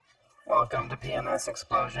Welcome to PNS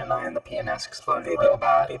Explosion. I am the PNS Explosion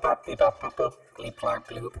robot. Beep up, beep up, boop, boop, bleep, blarp,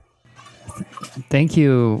 bloop. Thank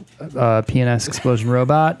you, PNS Explosion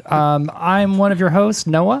Robot. I'm one of your hosts,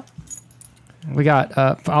 Noah. We got,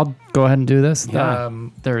 I'll go ahead and do this. Yeah.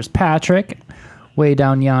 There's Patrick, way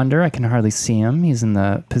down yonder. I can hardly see him. He's in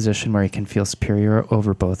the position where he can feel superior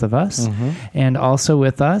over both of us. Mm-hmm. And also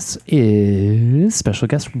with us is special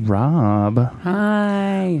guest Rob.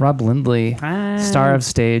 Hi. Rob Lindley, Hi. star of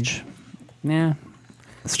stage, Yeah.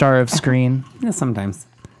 star of screen. Yeah, sometimes.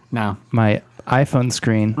 No. My iPhone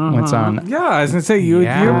screen what's on. Yeah, I was gonna say you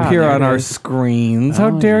appear on our screens.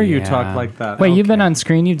 How dare you talk like that? Wait, you've been on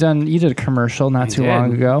screen. You did a commercial not too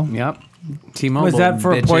long ago. Yep. T-Mobile. Was that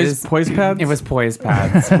for bitches. poise pads? It was poise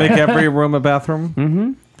pads. Make every room a bathroom.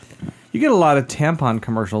 Mm-hmm. You get a lot of tampon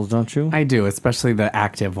commercials, don't you? I do, especially the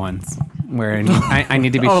active ones where I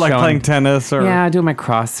need to be like shown. playing tennis or doing my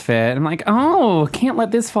CrossFit. I'm like, oh, can't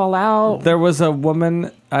let this fall out. There was a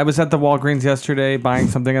woman. I was at the Walgreens yesterday buying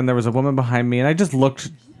something, and there was a woman behind me, and I just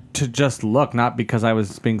looked to look, not because I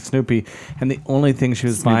was being Snoopy. And the only thing she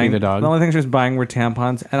was Snoopy buying, the dog. the only thing she was buying were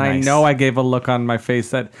tampons. And I Nice. know I gave a look on my face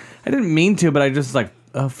that I didn't mean to, but I just was like,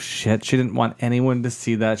 oh shit, she didn't want anyone to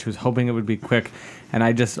see that. She was hoping it would be quick. And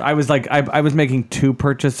I was making two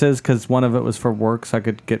purchases because one of it was for work, so I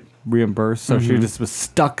could get reimbursed. So she just was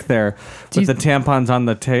stuck there with the tampons on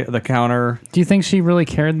the counter. Do you think she really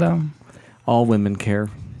cared though? All women care.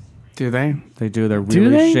 Do they? They do. They're really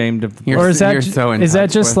they? ashamed of. Or is that you're so in is that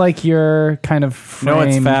touch just with- like your kind of frame? No,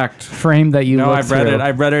 it's fact. Frame that you No, look I've read through? it.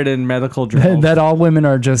 I've read it in medical journals. that all women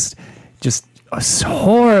are just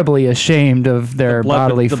horribly ashamed of their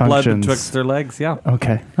bodily the functions. blood betwixt their legs. Yeah.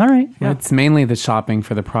 Okay, all right. Yeah. It's mainly the shopping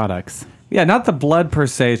for the products. Yeah, not the blood per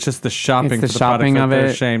se. It's just the shopping. It's the for the shopping products of that they're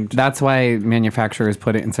it. ashamed. That's why manufacturers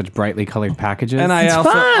put it in such brightly colored packages. And I It's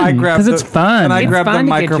also fun, I grabbed 'cause it's fun. And I It's grabbed the fun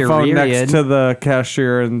to get your microphone rear next in. to the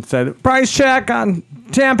cashier and said, "Price check on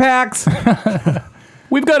Tampax."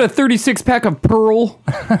 We've got a 36 pack of Pearl.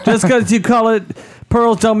 Just because you call it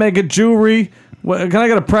pearls, don't make it jewelry. Can I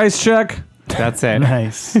get a price check? That's it.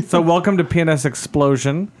 Nice. So welcome to PNS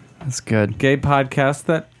Explosion, That's good. gay podcast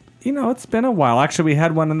that. It's been a while. Actually, we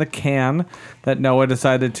had one in the can that Noah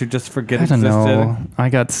decided to just forget I don't existed. know. I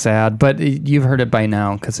got sad, but you've heard it by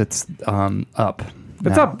now because it's up.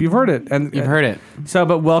 It's now. up. You've heard it. And You've heard it. So,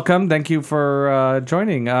 but welcome. Thank you for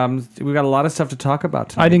joining. We've got a lot of stuff to talk about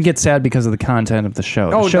tonight. I didn't get sad because of the content of the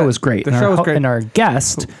show. Oh, The show the- was great. the And show our was great. And our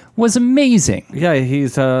guest was amazing. Yeah,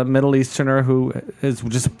 he's a Middle Easterner who is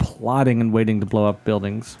just plotting and waiting to blow up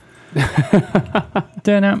buildings.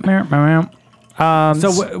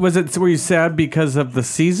 Were you sad because of the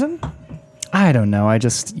season? I don't know. I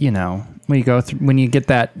just, when you go through, when you get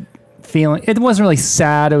that feeling, it wasn't really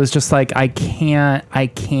sad. It was just like, I can't.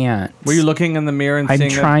 Were you looking in the mirror and I'm seeing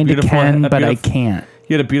trying to but I can't.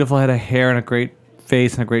 You had a beautiful head of hair and a great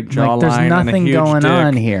face and a great jawline. Like, there's and a nothing huge going dick,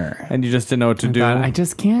 on here. and you just didn't know what to do. God, I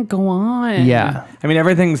just can't go on. Yeah. I mean,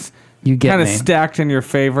 everything's You get kind of me. stacked in your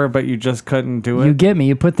favor, but you just couldn't do it. You get me.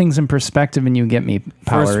 You put things in perspective and you get me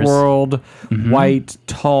powers. First world, white,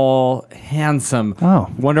 tall, handsome,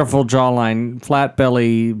 wonderful jawline, flat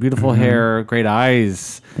belly, beautiful hair, great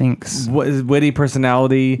eyes, Thanks. witty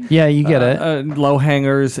personality. Yeah, you get it. Low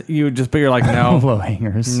hangers. But you're like, no, Low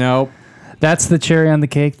hangers. nope. That's the cherry on the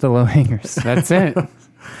cake, the low hangers. That's it.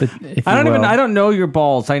 I don't know your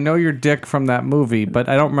balls. I know your dick from that movie, but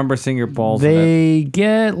I don't remember seeing your balls. in it. They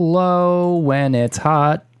get low when it's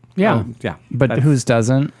hot. Yeah. Yeah, But that's- whose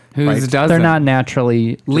doesn't? Whose Right. doesn't? They're not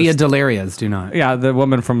naturally. Leah Deliria's do not. Yeah, the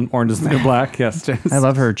woman from Orange is the New Black. Yes. I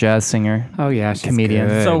love her, jazz singer. Oh, yeah. She's Comedian.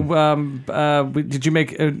 good. So, did you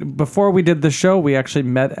make before we did the show? We actually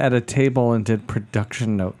met at a table and did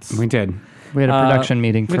production notes. we did. We had a production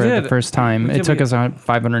meeting we for did. the first time. We It did. took us on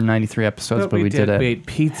 593 episodes, but we did it. We ate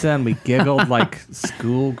pizza and we giggled like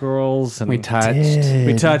schoolgirls. And We touched.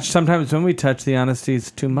 We touched. Sometimes when we touch, the honesty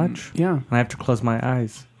is too much. Yeah. And I have to close my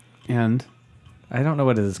eyes. And I don't know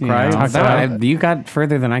what it is. you Cry. know, Talked that- about- you got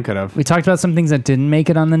further than I could have. We talked about some things that didn't make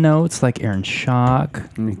it on the notes, like Aaron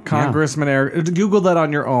Schock. Congressman Eric. Google that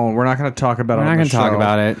on your own. We're not going to talk about it. We're not going to talk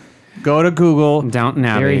about it. Go to Google. Downton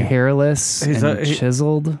Abbey. Very hairless He's and he-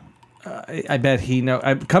 chiseled. I bet he know.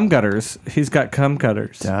 Cum gutters. He's got cum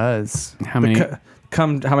gutters. Does. How many?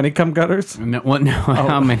 How many cum gutters? No, what? No.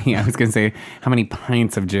 How many? I was gonna say, how many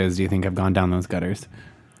pints of jizz do you think have gone down those gutters?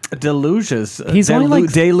 Deluges. He's only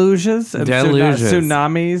like- deluges. And Deluges.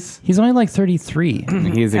 Tsunamis. He's only like 33,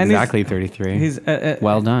 He's And exactly 33. He's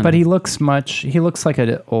well done. but he looks like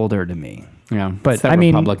older to me. yeah. but it's that I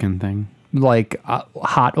mean- Republican thing. Like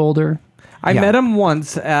hot older. I Yeah. met him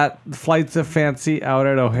once at Flights of Fancy out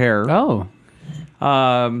at O'Hare. Oh,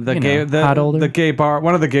 The gay bar,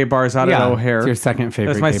 one of the gay bars out at O'Hare. It's your second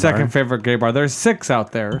favorite. That's my gay second bar. favorite gay bar. There's 6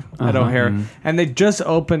 out there at O'Hare, and they just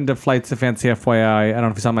opened a Flights to Fancy. FYI, I don't know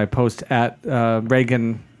if you saw my post at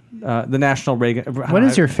Reagan. The National Reagan. What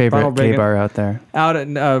is your favorite Ronald gay Reagan, bar out there? out at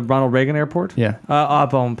Ronald Reagan Airport? Yeah. Au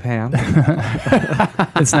Bon Pain.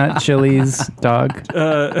 It's not Chili's dog.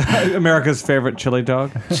 America's favorite chili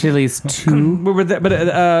dog. Chili's 2. We were there, but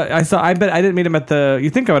I didn't meet him at the.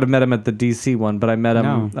 You think I would have met him at the DC one, but I met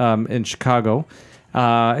him in Chicago,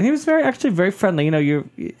 and he was very friendly. You know,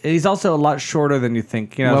 he's also a lot shorter than you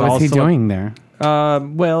think. You know, What was he doing there?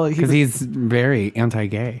 Well, Because he's very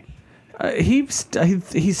anti-gay. He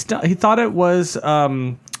thought it was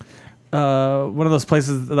one of those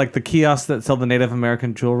places like the kiosks that sell the Native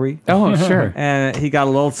American jewelry. Oh, sure. And he got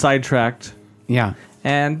a little sidetracked. Yeah.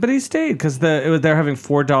 But he stayed because they're having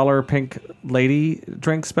 $4 pink lady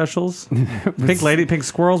drink specials. Pink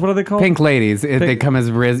squirrels. What are they called? Pink ladies. They come as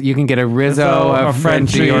you can get a Rizzo, a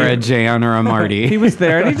Frenchie, or a Jan, or a Marty. He was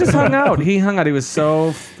there and he just hung out. He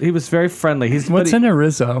was very friendly. What's in a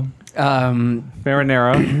Rizzo?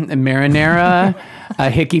 Marinara, a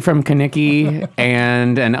hickey from Kanicki,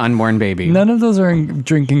 and an unborn baby. None of those are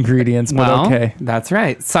drink ingredients, but Well, okay. that's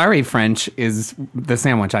right. Sorry French is the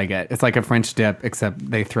sandwich I get. It's like a French dip, except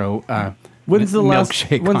they throw when's the last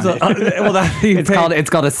milkshake when's on the, it. well, that, It's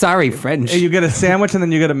called a sorry French. you get a sandwich and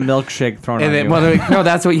then you get a milkshake thrown on you. No,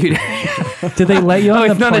 that's what you. Did they let you on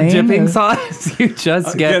it's the not plane? a dipping sauce. You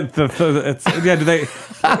just get. Do they?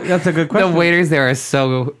 That's a good question. The waiters there are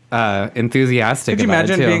so enthusiastic. Could you about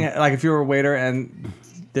imagine it too. being like if you were a waiter and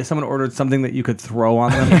someone ordered something that you could throw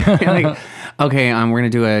on them? Like, okay, we're gonna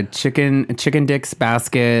do a chicken dicks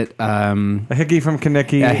basket, A hickey from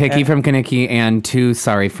Kanicki. a hickey from Kanicki, and 2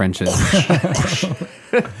 sorry Frenches.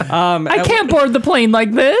 I can't board the plane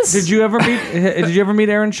like this. Did you ever meet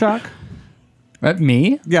Aaron Schock?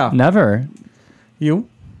 Me? Yeah. Never. You?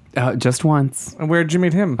 Just once. And where did you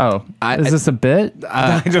meet him? Oh, is this a bit?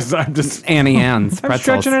 I'm just. Annie Ann's I'm pretzels.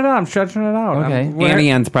 stretching it out. Okay. Annie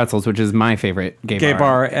Ann's pretzels, which is my favorite gay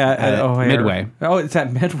bar at O'Hare. Midway. Oh, it's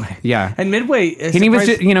at Midway. Yeah. And Midway. And he was,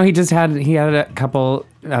 he had a couple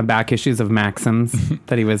back issues of Maxims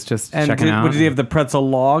that he was just checking out. Did he have the pretzel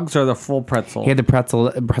logs or the full pretzel? He had the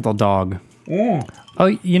pretzel dog. Oh,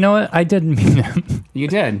 you know what? I did meet him. You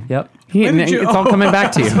did. Yep. It's all coming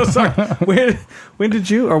back to you. So sorry. Where did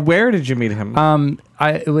you meet him?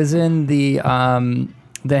 It was in the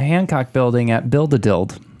Hancock building at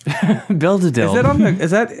Build-A-Dild. Build-A-Dild.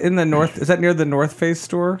 Is that in the north? Is that near the North Face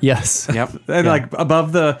store? Yes. Yep. And like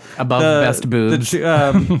above Best Boobs.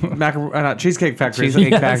 The Cheesecake Factory.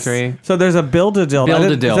 Cheesecake Yes. Factory. So there's a Build-A-Dild.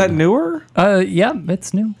 Build-A-Dild. Is that newer? Yeah,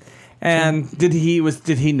 it's new. And did he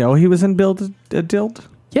know he was in Build-A-Dild?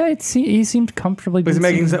 Yeah, he seemed comfortably. Was he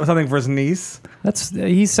making busy. something for his niece?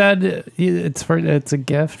 He said it's a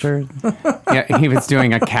gift or. Yeah, he was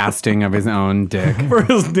doing a casting of his own dick For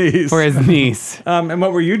his niece. for his niece. And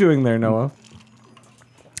what were you doing there, Noah?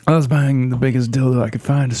 I was buying the biggest dildo I could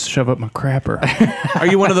find to shove up my crapper. Are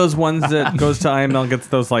you one of those ones that goes to IML and gets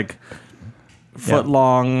those like foot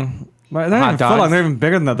long? They're not Hot even dogs? foot long. They're even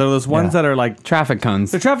bigger than that. They're those ones Yeah. that are like Traffic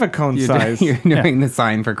cones. the traffic cone size. You're doing the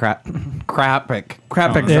sign for crapic.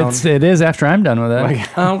 Crapic zone. It is after I'm done with it.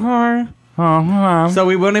 Okay. So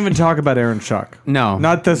we won't even talk about Aaron Schock. No,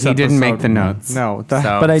 Not this He didn't make episode. the notes. No.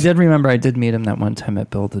 But I did remember I did meet him that one time at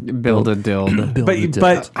Build-A-Dild.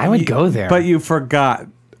 But I would go there. But you forgot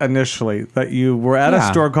initially that you were at a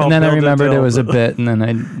Yeah. store called. And then I remembered it Build-A-Dild. was a bit, and then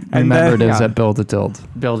I remembered it was yeah. at Build-A-Dild.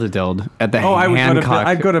 Build-A-Dild at the Oh, Hancock.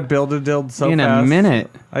 I'd go to Build-A-Dild so in fast. a minute.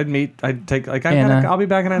 I'd take like Anna. I'll be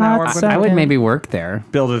back in an Hot hour. I'm second. gonna I would maybe work there.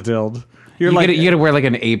 Build-A-Dild. You gotta wear like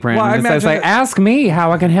an apron. Well, I It says imagine like, ask me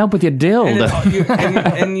how I can help with your dild.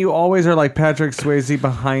 and you always are like Patrick Swayze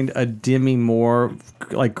behind a Demi Moore,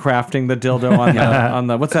 like crafting the dildo on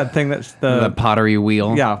the what's that thing that's the pottery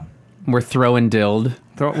wheel. yeah. We're throwing dild.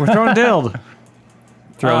 We're throwing dild.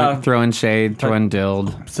 Throwing shade, throwing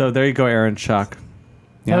dild. So there you go, Aaron Schock.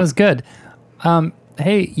 Yeah. That was good.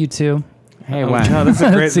 Hey, you two. Hey, what? No, this is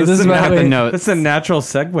a great. See, this this is is what Got the notes. This is a natural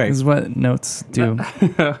segue. This is what notes do.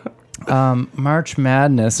 March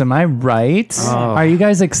Madness. Am I right? Are you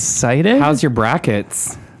guys excited? How's your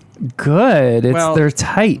brackets? good? Well, They're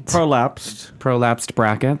tight. Prolapsed. Prolapsed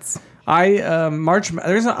brackets. I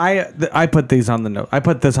put these on the note. I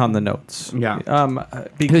put this on the notes. Yeah.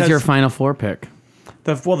 Because Who's your Final Four pick?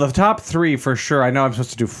 The top 3 for sure. I know I'm supposed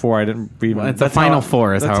to do 4. I didn't read. Well, it's the final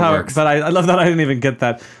 4 is how it works. But I love that I didn't even get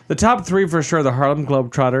that. The top 3 for sure: the Harlem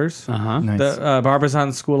Globetrotters, Nice. the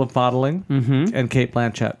Barbizon School of Modeling, and Kate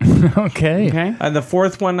Blanchett. Okay. Okay. And the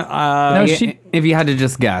 4th one, If you had to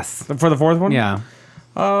just guess. for the 4th one, Yeah.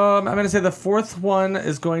 I'm going to say the 4th one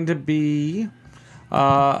is going to be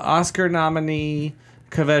Oscar nominee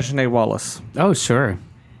Kaveshne Wallace. Oh, sure.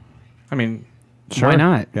 I mean, Why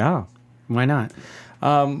not? yeah. Why not?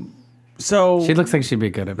 So She looks like she'd be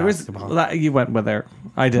good at there was- basketball. you went with there.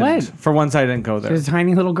 I didn't. What? For once, I didn't go there. She's a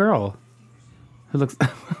tiny little girl who looks...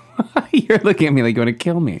 You're looking at me like you want to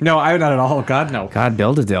kill me. No, I not at all. God, no. God,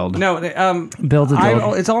 build-a-dild. No, Build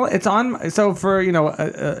a it's on. So for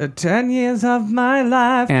 10 years of my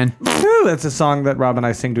life, And- Whew, that's a song that Rob and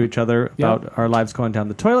I sing to each other about our lives going down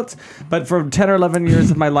the toilets. But for 10 or 11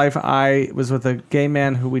 years of my life, I was with a gay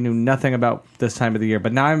man who we knew nothing about this time of the year.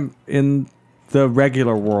 But now I'm in the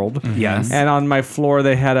regular world. Yes. And on my floor,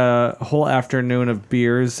 they had a whole afternoon of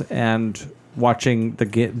beers and watching the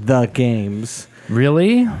games.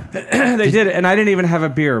 Really? They did, and I didn't even have a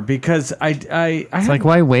beer because I It's like,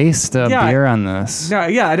 why waste a Yeah. beer on this? no,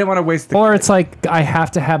 yeah, I didn't want to waste the. Or it's like, I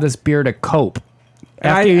have to have this beer to cope.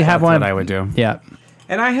 After you have That's one. what I would do. Yeah.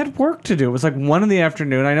 And I had work to do. It was like 1 in the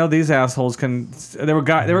afternoon. I know these assholes can. There were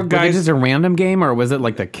Was it guys. just a random game, or was it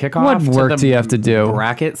like the kickoff? What to work the do you have to do?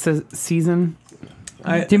 Bracket season.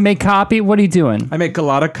 Do you make copy? What are you doing? I make a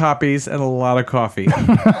lot of copies and a lot of coffee.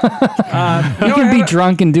 You can be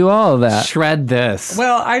drunk and do all of that. Shred this.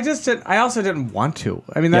 Well, I also didn't want to.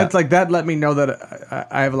 I mean, that's Yeah. like that let me know that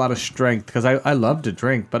I have a lot of strength because I love to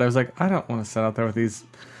drink, but I was like, I don't want to sit out there with these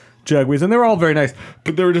jugwees, and they were all very nice,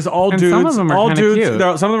 but they were just all And dudes. some of them are all kinda dudes. cute.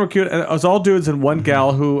 No, some of them were cute. And it was all dudes and one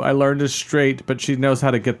gal who I learned is straight, but she knows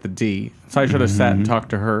how to get the D. So I should have sat and talked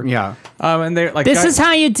to her. Yeah. And they're like, This is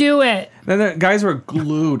how you do it. Then the guys were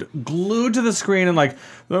glued to the screen and like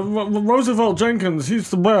Roosevelt Jenkins,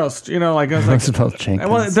 he's the best. You know, like I was like, Roosevelt Jenkins.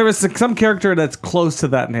 well, there was some character that's close to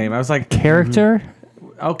that name. I was like, Character?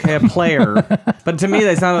 okay, a player, but to me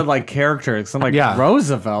they sounded like characters. I'm like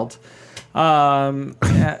Roosevelt.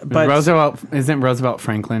 But Roosevelt isn't Roosevelt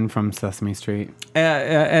Franklin from Sesame Street.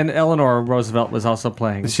 and Eleanor Roosevelt was also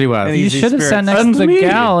playing. She was. in You Easy should have sat Spirits. next to That's the me.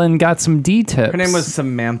 gal and got some D tips. Her name was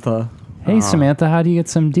Samantha. Hey, Samantha, how do you get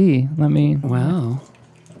some D? Let me. Well,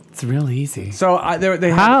 it's real easy. So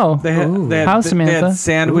they How? had, they had, Ooh. they had, How, they Samantha? had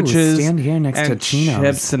sandwiches Ooh, stand here next and to Chino's.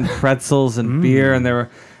 chips and pretzels and beer, and they were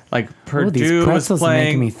like Oh, Purdue these was pretzels are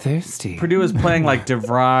making me playing. thirsty. Purdue was playing like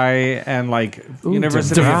DeVry and like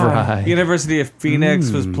University DeVry. University of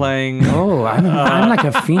Phoenix was playing. Oh, I'm like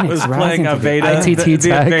a phoenix Was rising playing to the- Aveda, ITT the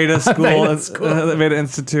Tech. Aveda School, the Aveda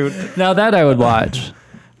Institute. Now that I would watch.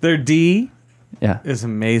 Their D Yeah. is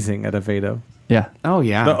amazing at Aveda. Yeah. Oh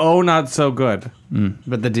yeah, The O not so good.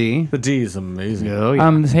 but the D. The D is amazing. Oh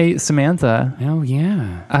yeah. Hey, Samantha, Oh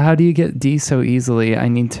yeah. how do you get D so easily? I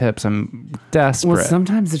need tips. I'm desperate. Well,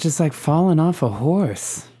 sometimes it's just like falling off a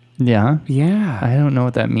horse. Yeah. Yeah. I don't know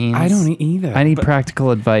what that means. I don't either. I need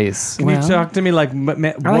practical advice. Can you Well, talk to me like I woman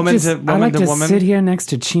like to I woman like to to woman? sit here next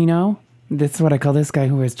to Chino. That's what I call this guy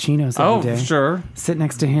who wears chinos every day. Oh, sure. Sit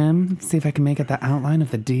next to him, see if I can make it the outline of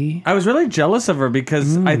the D. I was really jealous of her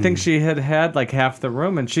because I think she had like half the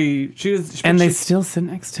room, and she was. And they she, still sit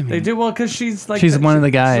next to me. they do well because she's like She's one of the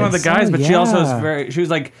guys. She's one of the guys, Oh, but she also is yeah. very. She was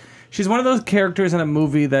like, she's one of those characters in a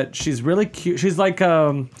movie that she's really cute. She's like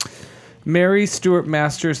Mary Stuart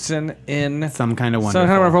Masterson in Some Kind of Some Wonderful.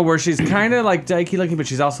 Kind of Wonderful, where she's kind of like dykey looking, but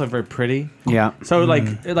she's also very pretty. Yeah. So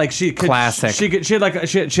like she could, Classic. She had like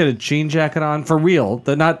she had a jean jacket on for real.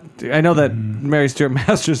 I know that Mary Stuart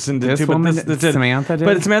Masterson did This too, but woman, this did. Samantha did?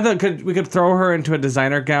 But Samantha we could throw her into a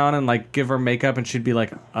designer gown and like give her makeup, and she'd be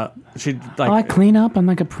like she'd like. Oh, I clean up. I'm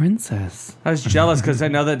like a princess. I was jealous because I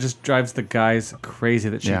know that just drives the guys crazy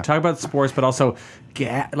that she Yeah. talk about sports, but also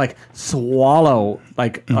like swallow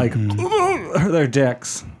like their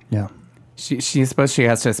dicks. Yeah. She's supposed she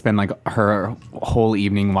has to spend like her whole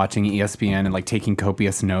evening watching ESPN and like taking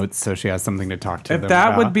copious notes so she has something to talk to If them that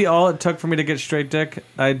about. would be all it took for me to get straight dick,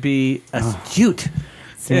 I'd be astute.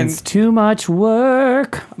 It's too much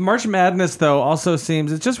work. March Madness though also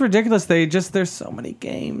seems it's just ridiculous. There's so many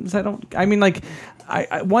games.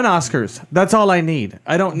 I won Oscars. That's all I need.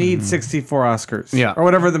 I don't need 64 Oscars. Yeah. Or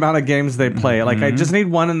whatever the amount of games they play. Like I just need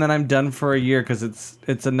one and then I'm done for a year because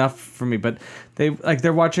it's enough for me. But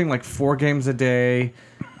they're watching like 4 games a day,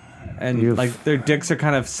 and Oof. like their dicks are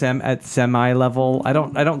kind of semi level. I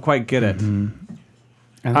don't quite get it.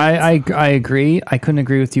 I agree. I couldn't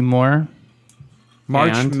agree with you more.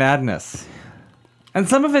 March And? Madness. And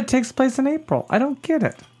some of it takes place in April. I don't get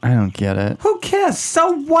it. I don't get it. Who cares?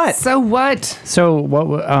 So what? So what? So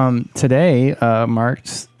what? Today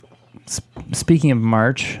marked. Speaking of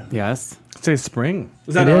March, Yes. Say spring.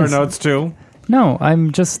 Is that It in our is. notes too? no,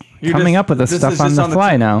 I'm just coming up with the this stuff is on just the on the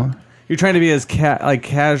fly t- now. You're trying to be as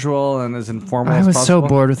casual and as informal I as was possible? so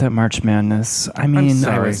bored with that March Madness. I mean,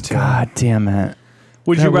 sorry, too. God damn it.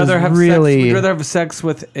 Would That you rather was have really- sex? Would you rather have sex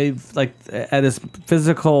with at his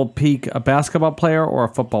physical peak a basketball player or a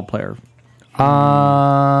football player?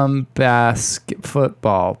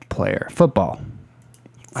 Football player. Football.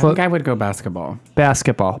 I think I would go basketball.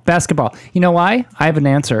 Basketball. You know why? I have an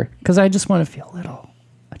answer. Because I just want to feel little.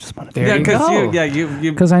 I just want to feel There you go.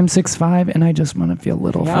 you Because I'm 6'5" and I just want to feel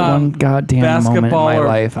little for Yeah. one goddamn moment in Basketball my or-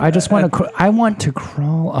 life. I just want to. I want to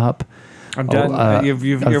crawl up. I'm done.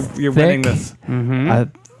 You're winning this. A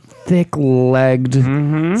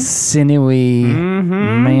thick-legged, sinewy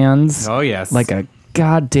man's. Oh, yes. Like a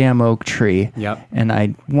goddamn oak tree. Yep. And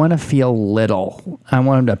I want to feel little. I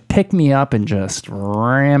want him to pick me up and just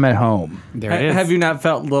ram it home. There it is. Have you not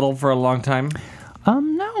felt little for a long time?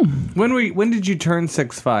 No. When did you turn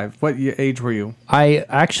 6'5"? What age were you? I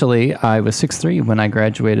was 6'3" when I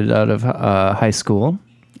graduated out of high school.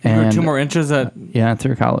 You were And 2 more inches at. yeah,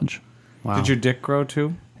 through college. Wow. Did your dick grow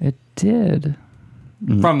too? It did.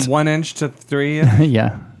 From 1 inch to 3?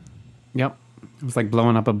 Yeah. Yep. It was like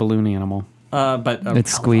blowing up a balloon animal. But It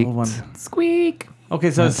squeaked. Squeak. Okay,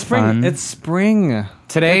 so it's That's spring. fun. It's spring.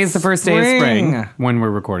 Today is the first day of spring spring. when we're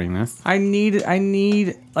recording this. I need this.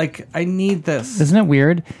 Isn't it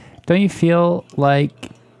weird? Don't you feel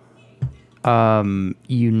like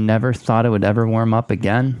you never thought it would ever warm up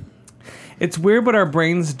again? It's weird what our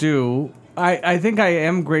brains do. I think I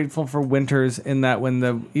am grateful for winters in that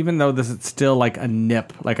even though this is still like a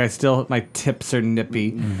nip, like my tips are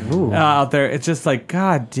nippy out there. It's just like,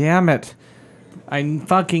 God damn it. I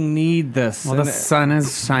fucking need this. Well, the sun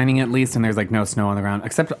is shining at least, and there's like no snow on the ground.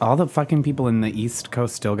 Except all the fucking people in the East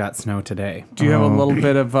Coast still got snow today. Do you have a little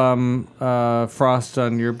bit of frost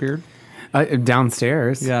on your beard?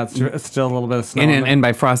 Downstairs. Yeah, it's still a little bit of snow. And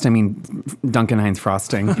by frost, I mean Duncan Hines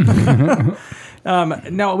frosting.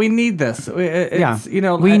 No, we need this. Yeah.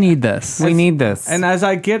 We need this. We need this. And as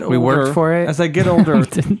I get older, We worked for it. As I get older, We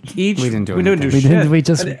didn't do we didn't do anything. shit. We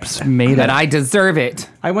just made That it. I deserve it.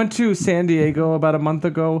 I went to San Diego about a month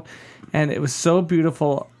ago, and it was so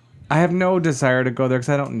beautiful. I have no desire to go there because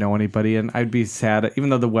I don't know anybody, and I'd be sad. Even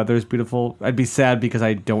though the weather's beautiful, I'd be sad because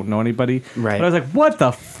I don't know anybody. Right. But I was like, what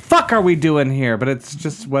the fuck are we doing here? But it's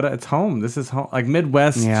just it's home. This is home. Like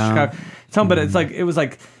Midwest, Yeah. Chicago. It's home, but it was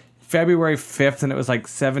like February 5th, and it was like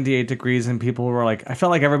 78 degrees, and people were like, I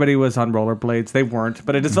felt like everybody was on rollerblades. They weren't,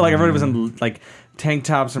 but it just felt like everybody was in like tank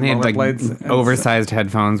tops and They had like rollerblades. And oversized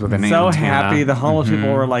headphones with an so antenna. happy. The homeless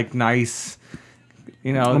people were like nice.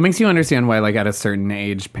 You know, It makes you understand why, like, at a certain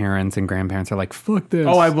age, parents and grandparents are like, "Fuck this."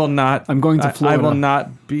 oh, I will not. I'm going to I Florida. will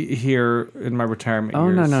not be here in my retirement Oh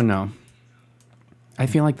years. no. I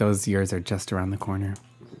feel like those years are just around the corner.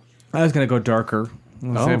 I was gonna go darker.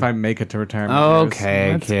 Let's see Oh. if I make it to retirement.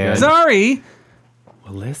 Okay, That's kid. good. Sorry,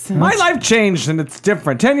 Well, listen. my life changed and it's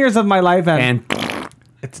different. 10 years of my life and And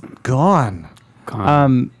it's gone.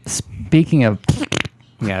 Speaking of,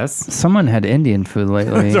 yes. someone had Indian food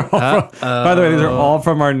lately. By the way, these are all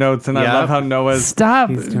from our notes, and I Yep. love how Noah's. Stop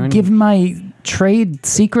doing- giving my trade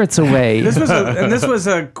secrets away. This was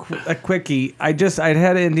a quickie. I'd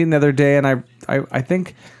had Indian the other day, and I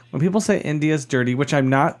think when people say India's dirty, which I'm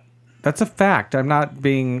not. That's a fact. I'm not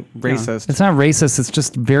being racist. It's not racist. It's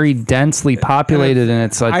just very densely populated, and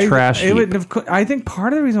it's a trash heap. I think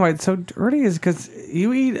part of the reason why it's so dirty is because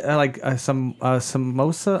you eat samosa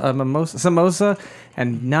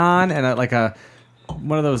and naan and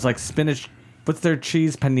one of those like spinach. What's their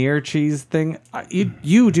cheese? Paneer cheese thing.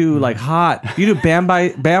 You do like hot. You do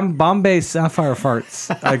Bombay sapphire farts.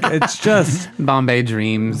 Like it's just Bombay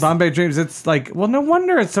Dreams. Bombay Dreams. It's like, well, no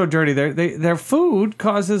wonder it's so dirty. Their food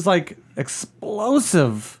causes like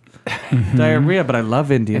explosive diarrhea. But I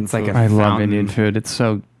love Indian It's like food. a I love fountain. Indian food. It's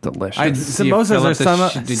so delicious.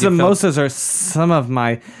 Samosas are some of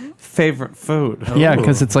my favorite food. Yeah,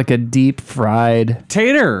 because it's like a deep fried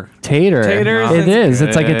Tater. tater. Taters It and- is.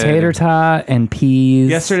 It's like a tater tot and peas.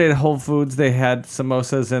 Yesterday at Whole Foods, they had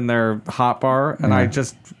samosas in their hot bar, and I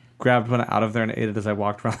just grabbed one out of there and ate it as I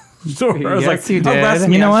walked around the store. I was Yes, like, you "Oh, did. rest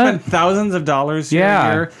me. You know I've what? spent thousands of dollars here Yeah.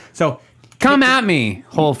 and here." So Come at me,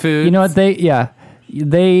 Whole Foods. You know what?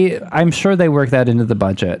 I'm sure they work that into the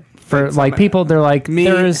budget. For like people, they're like,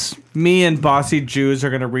 me and bossy Jews are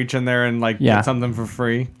going to reach in there and like Yeah. get something for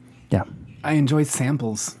free. yeah. I enjoy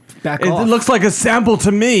samples. Back It off. looks like a sample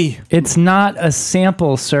to me, It's not a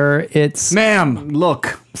sample, sir. It's ma'am.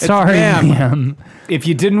 Look, sorry, ma'am. ma'am. if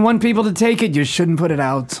you didn't want people to take it, you shouldn't put it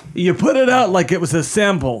out. You put it out like it was a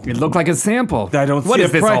sample. It looked like a sample. I don't What see is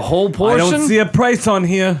a this, price. a whole portion? I don't see a price on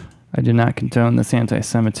here. I do not condone this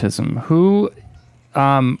anti-Semitism. Who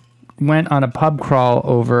went on a pub crawl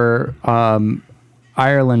over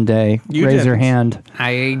Ireland Day? You Raise your didn't. hand.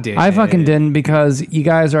 I did. I fucking didn't because you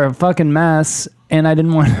guys are a fucking mess, and I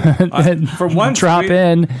didn't want to For once, drop we-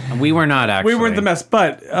 in. We were not actually. We weren't the mess,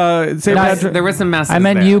 but St. I- Patrick. There was some messes I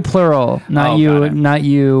meant there. you plural, not Oh, you, got it. not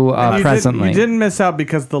you. You Presently, you didn't miss out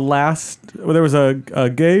because there was a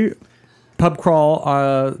gay pub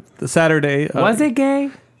crawl the Saturday. Was it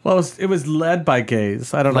gay? Well, it was led by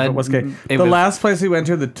gays. I don't know if it Led- was gay. it The was- last place we went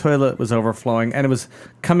to, the toilet was overflowing, and it was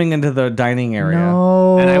coming into the dining area.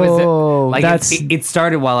 No, And I was like, that's it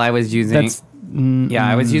started while I was using. that's. Yeah,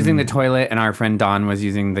 I was using the toilet, and our friend Don was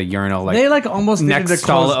using the urinal. Like They almost needed next to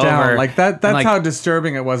close stall down. over. Like that. That's And, how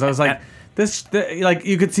disturbing it was. I was like, like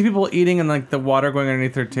you could see people eating and like the water going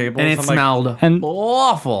underneath their tables. and it I'm like, smelled And-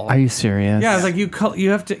 awful. Are you serious? Yeah, it's like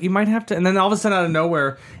you might have to, and then all of a sudden out of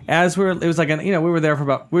nowhere, it was like we were there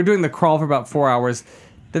we were doing the crawl for about 4 hours,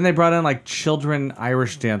 then they brought in like children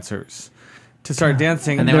Irish dancers to start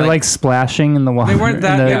dancing, And They're were like, like- splashing in the water. They weren't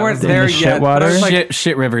that- in the, they weren't in there the yet, shit but I water. was like-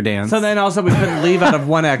 shit river dance. so then also we couldn't leave out of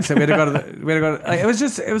one exit. We had to go to like, it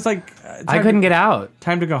was like I couldn't get out.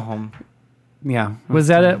 time to go home. Yeah, Was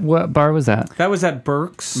that at what bar was that? That was at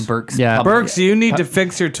Burke's. Burke's. Yeah. Pub- Burke's, you need to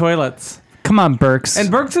fix your toilets. Come on, Burks.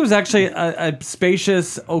 And Burke's was actually a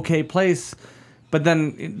spacious, okay place. But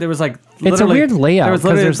then there was like It's a literally- weird layout, There was 'cause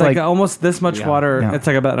literally there's, like like- almost this much water. Yeah. It's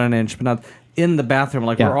like about an inch, but not in the bathroom.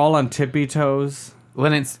 Like Yeah. we're all on tippy toes.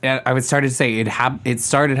 When I would start to say it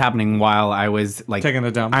started happening while I was like Taking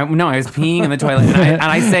a dump. I was peeing in the toilet, and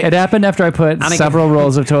I said It happened after I put I- several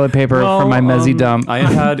rolls of toilet paper from my mezzy dump. I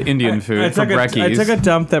had Indian I food for took, I brekkies. took a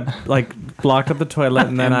dump that like blocked up the toilet,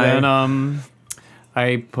 and then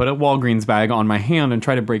I put a Walgreens bag on my hand and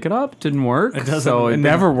tried to break it up. Didn't work. It doesn't. So It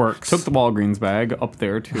never works. Took the Walgreens bag up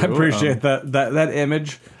there too. I appreciate that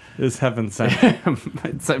image is heaven sent.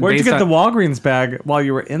 It's, Where'd you get the Walgreens bag while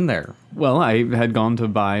you were in there? Well, I had gone to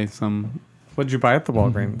buy some What did you buy at the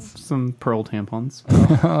Walgreens? pearl tampons.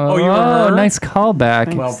 Oh, you were Oh, her? nice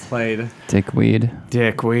callback, Well played. dickweed.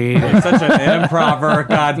 dickweed. Such an improver,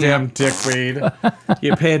 goddamn dickweed.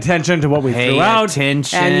 You pay attention to what we Pay threw out,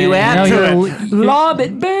 attention. and you add No, to you're- it. Lob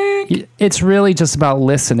it back. It's really just about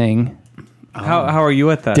listening. How are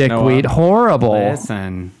you at that, Dickweed, Noah? horrible.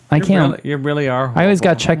 Listen, I can't. You really are. I always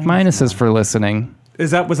got horrible. checked minuses for listening.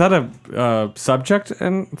 Was that a subject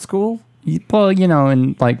in school? Well,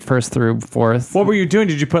 in like first through fourth. What were you doing?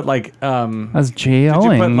 Did you put like I was Did you put,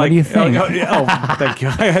 JOing. What do you think? Oh, thank you.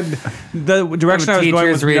 I had the direction I was going was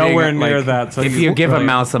teacher's reading, nowhere near like, that. So if you give a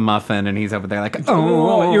mouse a muffin and he's over there like,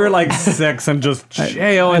 oh, you were like 6 and just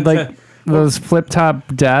jail I'd into. like those flip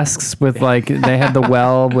top desks with like they had the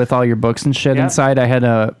well with all your books and shit Yeah. inside. I had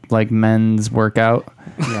a like men's workout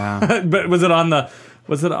yeah. But was it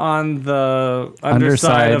on the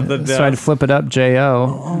underside of the desk? so I'd flip it up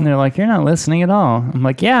JO, and they're like, "You're not listening at all." I'm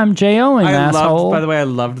like, "Yeah, I'm JOing, asshole." By the way, I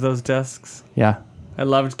loved those desks. Yeah, I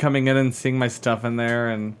loved coming in and seeing my stuff in there,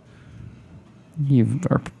 and you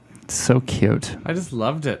are so cute. I just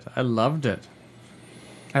loved it. I loved it.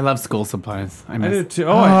 I love school supplies. I I miss did too.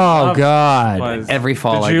 Oh, I loved God. supplies. every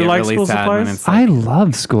fall. Did I you get like really school sad when supplies? it's like, I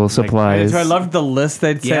love school I did supplies. too. I loved the list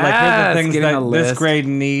they'd say, like, here's Yes, the things getting that a this list. grade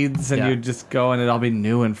needs, and Yeah. you'd just go and it'd all be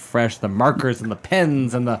new and fresh. The markers and the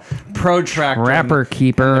pens and the protractor, Rapper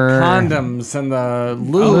keeper, and the condoms and the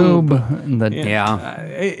lube. lube, and the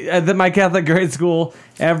yeah. At my Catholic grade school,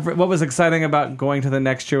 what was exciting about going to the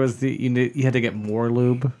next year was you had to get more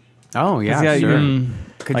lube. Oh yeah, Yeah, sure. you-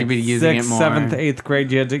 Could Like you be using 6th, it more? 7th, 8th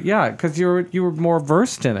grade, you had to, because you were more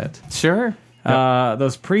versed in it. Sure.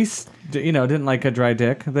 Those priests, didn't like a dry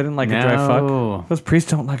dick. They didn't like a dry No. fuck. Those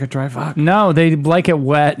priests don't like a dry fuck. No, they like it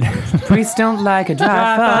wet. Priests don't like a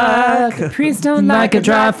dry fuck. Priests don't Like a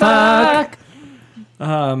dry fuck.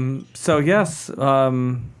 So yes,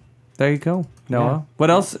 there you go, Noah.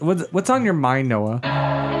 What else? What's on your mind, Noah?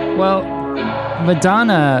 Well,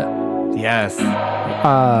 Madonna Yes.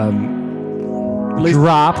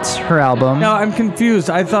 dropped her album. Now I'm confused.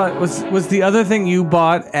 I thought was the other thing you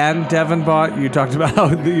bought and Devin bought. You talked about how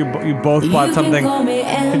you both bought something.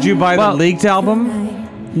 Did you buy Well- the leaked album?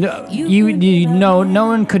 No, you know, no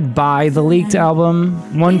one could buy the leaked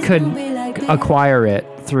album. One could acquire it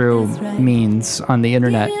through means on the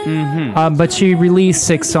internet. But she released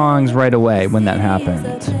 6 songs right away when that happened.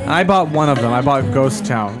 I bought one of them. I bought Ghost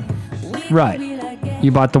Town. Right.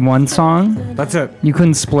 You bought the one song. That's it. You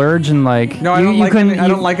couldn't splurge and like. No, I you, don't you like couldn't. any. I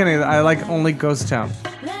don't like any of that. I like only Ghost Town.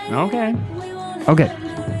 Okay. Okay.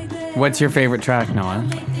 What's your favorite track, Noah?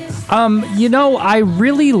 You know, I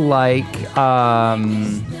really like.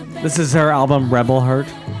 This is her album Rebel Heart.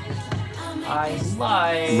 I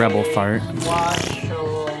like Rebel Fart. Wash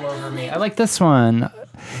All Over Me. I like this one.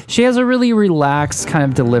 She has a really relaxed kind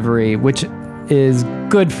of delivery, which is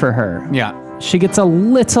good for her. Yeah. She gets a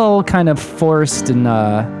little kind of forced and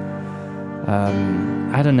I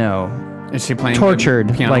don't know. Is she playing Tortured,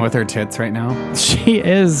 the piano like- with her tits right now? She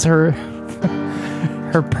is her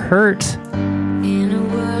pert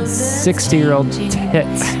 60-year-old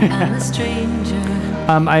tits.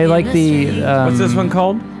 I like the What's this one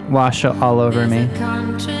called? Wash All Over Me.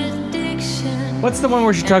 What's the one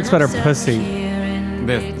where she talks about her pussy?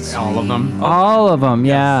 All of them. All of them,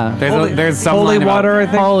 yeah. There's some Holy line about- Water, I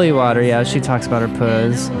think. Holy Water, yeah. She talks about her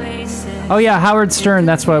puss. Oh yeah, Howard Stern.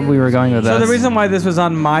 That's what we were going with. So this. the reason why this was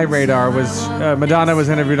on my radar was Madonna was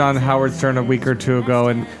interviewed on Howard Stern a week or two ago,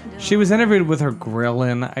 and she was interviewed with her grill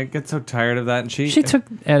in. I get so tired of that. And she took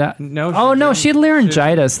it out. No, she Oh no, didn't. she had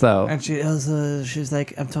laryngitis though. and she She's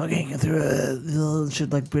like, I'm talking through a she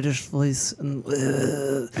had like British voice and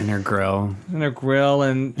And her grill. in her grill,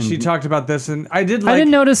 and she talked about this, and I did I like.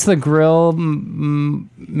 didn't notice the grill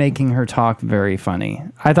making her talk very funny.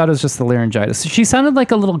 I thought it was just the laryngitis. She sounded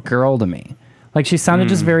like a little girl to me. Like she sounded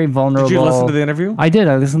just very vulnerable. Did you listen to the interview? I did.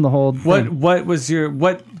 I listened to the whole thing. What was your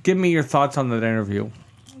Give me your thoughts on that interview.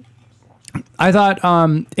 I thought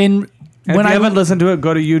And when if you I haven't listened to it,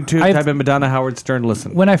 go to YouTube, I've- type in Madonna Howard Stern,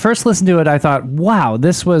 listen. when I first listened to it, I thought, wow,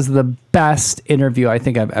 this was the best interview I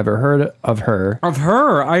think I've ever heard of her. Of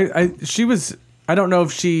her, she was. I don't know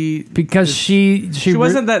if she Because she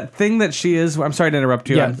wasn't that thing that she is. I'm sorry to interrupt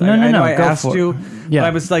you. Yeah, I no, know I go asked for it. you. Yeah. But I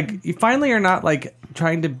was like, you finally are not like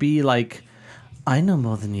trying to be like, I know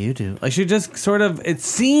more than you do. Like she just sort of. It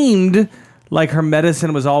seemed like her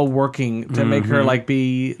medicine was all working to make her like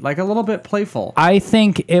be like a little bit playful. I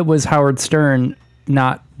think it was Howard Stern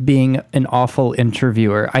not being an awful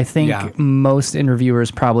interviewer. I think Yeah. most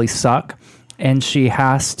interviewers probably suck, and she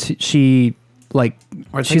has to. Or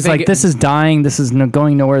I think She's they like, get- this is dying. This is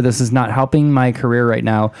going nowhere. This is not helping my career right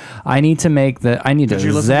now. I need to you listen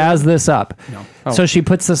to zazz this up. Oh. So she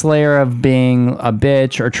puts this layer of being a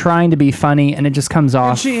bitch or trying to be funny, and it just comes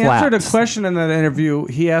off She flat. answered a question in that interview.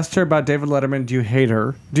 He asked her about David Letterman. Do you hate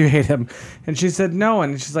her? Do you hate him? And she said no.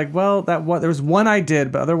 And she's like, well, there was one I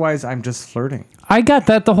did, but otherwise I'm just flirting. I got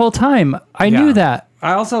that the whole time. I Yeah. knew that.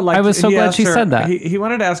 I also like. I was so glad she said that. He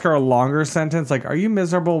wanted to ask her a longer sentence, like, "Are you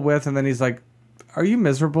miserable with?" And then he's like, "Are you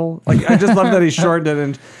miserable?" Like, I just love that he shortened it,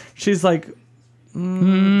 and she's like,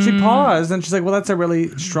 she paused, and she's like, "Well, that's a really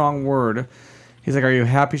strong word." He's like, "Are you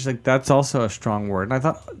happy?" She's like, "That's also a strong word." And I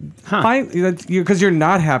thought, fine, because you're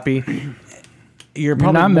not happy. You're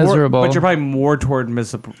probably not more, miserable. but you're probably more toward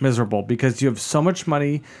miserable because you have so much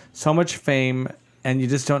money, so much fame, and you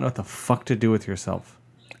just don't know what the fuck to do with yourself.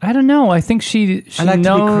 I don't know. I think she I like to be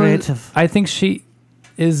knows. creative. I think she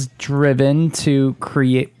is driven to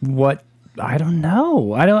create what I don't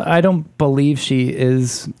know. I don't believe she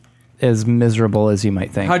is as miserable as you might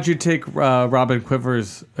think. How'd you take Robin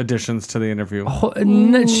Quiver's additions to the interview?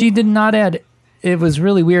 She did not add. It was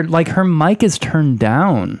really weird. Like her mic is turned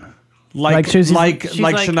down. Like she's like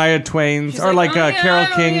like- Shania Twain's or like Carole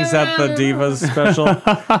King's at the Divas special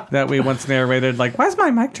that we once narrated. Like, why's my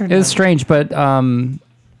mic turned It was down? strange, but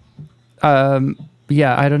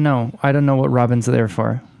yeah, I don't know. I don't know what Robin's there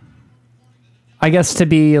for. I guess to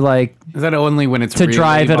be like Is that only when it's To really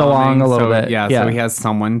drive it along bombing? a little So, bit, Yeah, yeah. so he has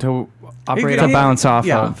someone to operate to on. bounce off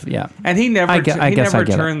yeah. of. Yeah. And he never I guess I never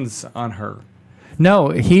get it. turns on her.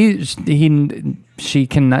 No, she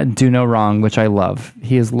can do no wrong, which I love.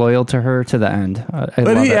 He is loyal to her to the end. I But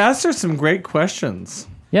love he it. asked her some great questions.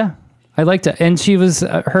 Yeah, I liked it, and she was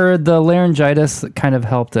the laryngitis kind of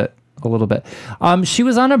helped it a little bit. She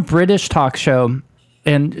was on a British talk show,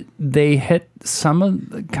 and they hit some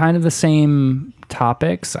of kind of the same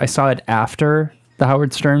topics. I saw it after the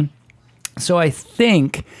Howard Stern, so I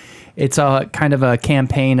think it's a kind of a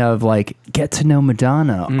campaign of like get to know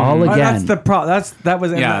Madonna all Oh, again. that's the problem. That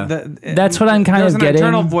was Yeah. That's what I'm kind there was of an getting.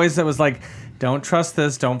 internal voice that was like, "Don't trust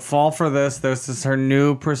this. Don't fall for this. This is her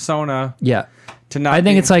new persona." Yeah. To not. I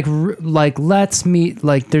think be- it's like let's meet.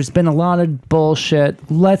 Like there's been a lot of bullshit.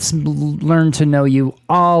 Let's learn to know you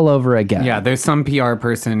all over again. Yeah, there's some PR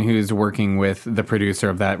person who's working with the producer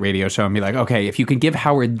of that radio show and be like, okay, if you could give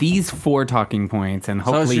Howard these 4 talking points and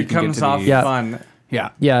so hopefully she you can comes get to off these. Yeah. fun. Yeah.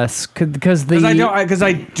 Yes, because the Because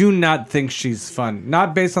I do not think she's fun.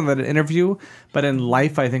 Not based on that interview, but in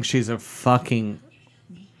life, I think she's a fucking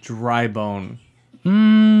dry bone.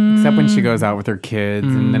 Except when she goes out with her kids,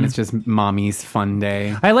 and then it's just mommy's fun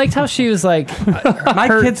day. I liked how she was like, My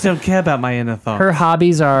kids don't care about my inner thoughts. her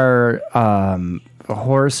hobbies are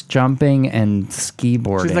horse jumping and ski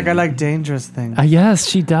boarding. She's like, I like dangerous things. Yes,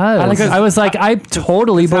 she does. I was like, I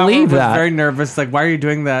totally believe Howard was that. very nervous. Like, why are you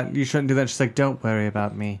doing that? You shouldn't do that. She's like, don't worry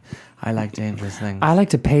about me. I like dangerous things. I like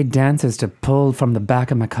to pay dancers to pull from the back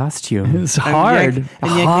of my costume. It's hard. And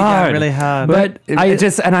yank me down really hard. But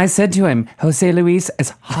I said to him, Jose Luis, as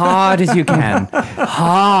hard as you can.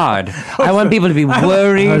 Hard. I want people to be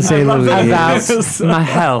worried Jose Luis. about my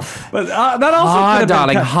health. But that also Hard, could have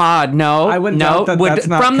darling. been Hard. No. I wouldn't no. doubt that that's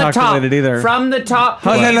not from the top. calculated either. From the top.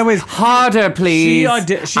 Jose Please. Luis. Harder,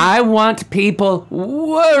 please. I want people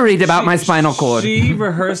worried about my spinal cord. She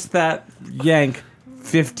rehearsed that yank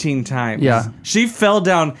 15 times. Yeah. She fell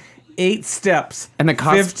down 8 steps And the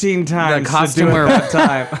 15 times the costumer, to do it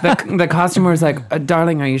that time. the costumer was like,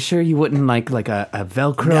 darling, are you sure you wouldn't like a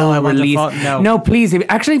Velcro No, I want the release? no. Please.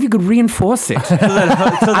 Actually, if you could reinforce it.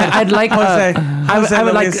 I'd like Jose I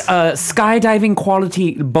would like Luis. skydiving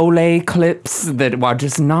quality Bolé clips that are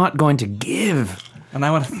just not going to give. And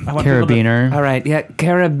I want people to, Carabiner. All right, yeah,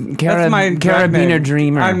 That's my drag name. Carabiner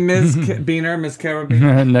Dreamer. I'm Miss Beaner, Miss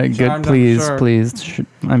Carabiner. No, Charmed, good. I'm Please, sure. please.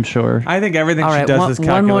 I'm sure. I think everything All she right, does is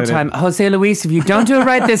calculated. one more time. Jose Luis, if you don't do it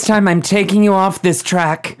right this time, I'm taking you off this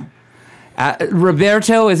track.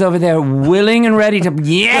 Roberto is over there willing and ready to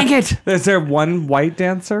yank it. Is there one white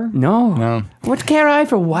dancer? No. What care I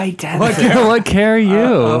for white dancing? What care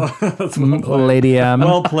you, Lady M?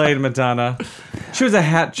 Well played, Madonna. She was a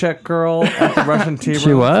hat check girl at the Russian tea room.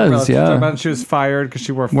 She was, yeah. She was fired because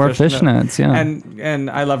she wore fishnets, yeah. And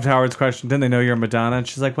I loved Howard's question. Didn't they know you're Madonna? And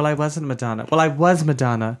she's like, well, I wasn't Madonna. Well, I was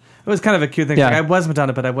Madonna. It was kind of a cute thing. Yeah. Like, I was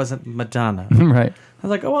Madonna, but I wasn't Madonna. Right. I was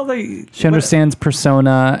like, oh, well, She understands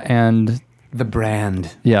persona and The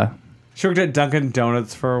brand. yeah. She worked at Dunkin'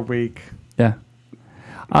 Donuts for a week. Yeah.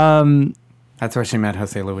 That's where she met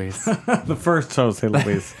Jose Luis. The first Jose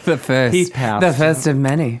Luis. The first. He passed. The first of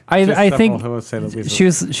many. I think Jose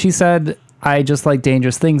Luis. she said I just like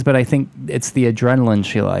dangerous things, but I think it's the adrenaline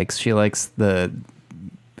she likes. She likes the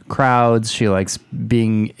crowds. She likes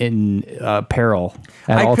being in peril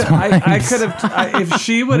at all times. I could have, if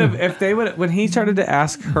she would have, if they would, when he started to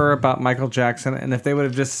ask her about Michael Jackson, and if they would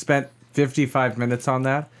have just spent 55 minutes on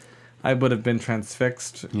that, I would have been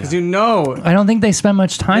transfixed. Because I don't think they spent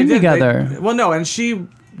much time together. Well, no, and she,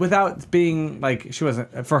 without being like, she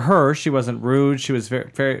wasn't, for her, she wasn't rude. She was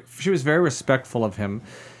very respectful of him.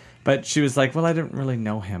 But she was like, well, I didn't really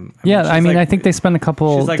know him. I think they spent a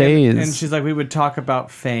couple days. And she's like, we would talk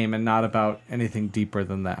about fame and not about anything deeper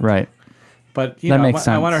than that. Right. But That makes I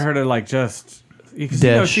sense. wanted her to like just,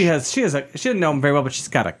 because she didn't know him very well, but she's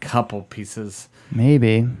got a couple pieces.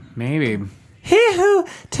 Maybe. Hey ho,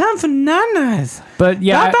 time for nanas. But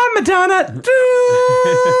yeah, Bye, Madonna.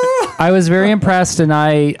 I was very impressed, and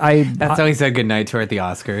I That's how he said goodnight to her at the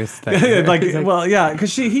Oscars.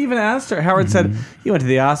 Because he even asked her. Howard said, "You went to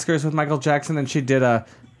the Oscars with Michael Jackson," and she did a,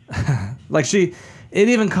 it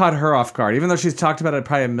even caught her off guard. Even though she's talked about it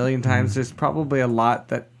probably a million times, there's probably a lot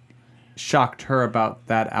that shocked her about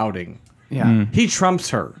that outing. Yeah. He trumps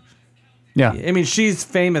her. yeah, I mean, she's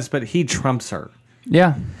famous, but he trumps her.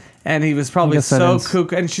 yeah. And he was probably guess that so is-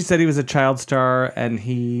 kook. And she said he was a child star, and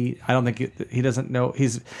I don't think he doesn't know.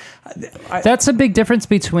 That's a big difference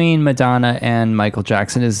between Madonna and Michael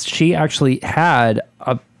Jackson. Is she actually had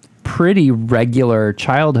a pretty regular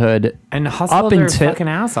childhood And hustled her fucking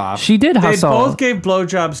ass off. She did They hustle. both gave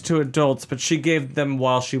blowjobs to adults, but she gave them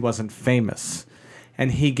while she wasn't famous.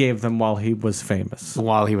 And he gave them while he was famous.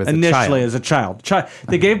 While he was initially as a child.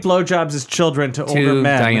 They gave blowjobs as children to older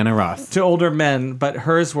men. Diana Ross. To older men, but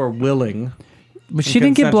hers were willing. But she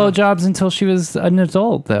didn't get consensual. blowjobs until she was an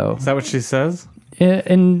adult, though. Is that what she says?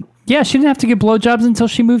 And yeah, she didn't have to get blowjobs until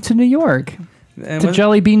she moved to New York And to was-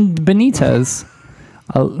 Jelly Bean Benitez.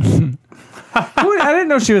 I didn't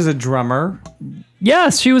know she was a drummer.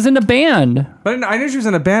 Yes, she was in a band. But I knew she was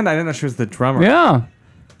in a band. I didn't know she was the drummer. Yeah.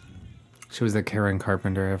 She was the Karen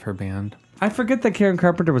Carpenter of her band. I forget that Karen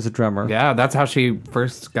Carpenter was a drummer. Yeah, that's how she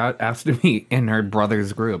first got asked to be in her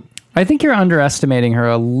brother's group. I think you're underestimating her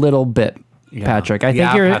a little bit, Patrick.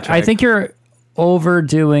 I think you're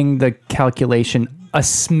overdoing the calculation a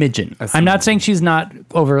smidgen. I'm not saying she's not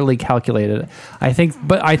overly calculated. I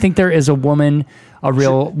think there is a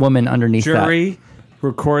real woman underneath that. Jury,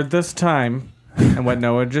 record this time, and what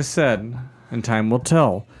Noah just said, and time will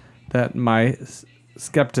tell that my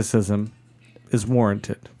skepticism is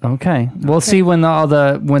warranted. Okay. We'll see when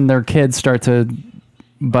when their kids start to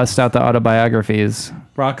bust out the autobiographies.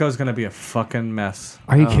 Rocco's gonna be a fucking mess.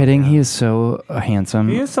 Are you kidding? He is so handsome.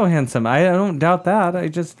 He is so handsome. I don't doubt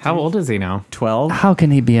that. How old is he now? 12. How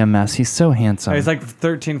can he be a mess? He's so handsome. He's like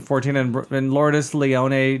 13, 14, and Lourdes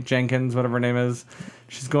Leone Jenkins, whatever her name is,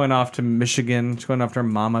 she's going off to Michigan. She's going after her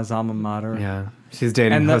mama's alma mater. Yeah. She's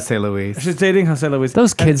dating Jose Luis. She's dating Jose Luis.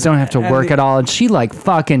 Those kids don't have to work at all, and she like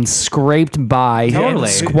fucking scraped by, Totally.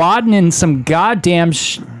 squatting in some goddamn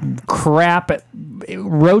crap,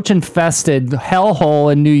 roach-infested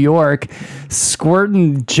hellhole in New York,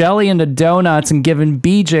 squirting jelly into donuts and giving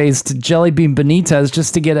BJ's to Jelly Bean Benitez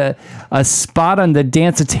just to get a spot on the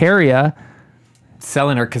Danceteria.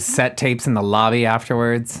 Selling her cassette tapes in the lobby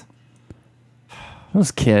afterwards.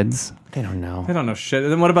 Those kids. They don't know. They don't know shit.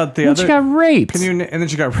 And then what about the And other? she got raped. And then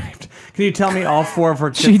she got raped. Can you tell me all 4 of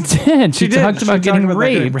her kids? She did. She talked about getting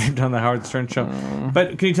raped. Raped on the Howard Stern show.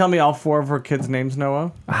 But can you tell me all 4 of her kids' names,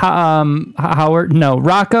 Noah? Howard, no,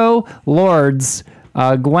 Rocco, Lords,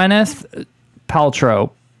 Gwyneth Paltrow.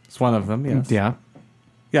 It's one of them. Yes. Yeah.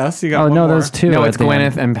 Yes. You got. Oh one no, more. those two. No, at it's the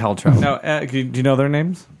end. Gwyneth and Paltrow. No. Do you know their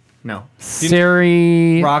names? No.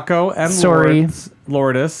 Siri. Rocco and Sorry.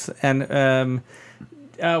 Lourdes. And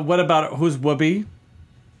what about who's Whoopi?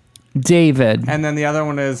 David. And then the other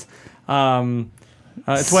one is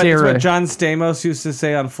it's what Sarah. John Stamos used to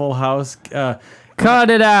say on Full House.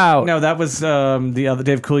 Cut it out. No, that was the other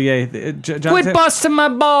Dave Coulier. John Quit busting my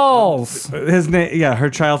balls. His name, yeah, her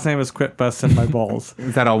child's name is Quit Busting My Balls.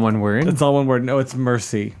 Is that all one word? It's all one word. No, it's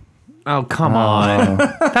Mercy. Oh, come on.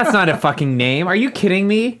 That's not a fucking name. Are you kidding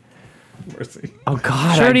me? Mercy. Oh,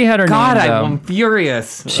 God. She already had her God, name, though. I'm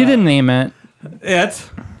furious. She didn't name it. It.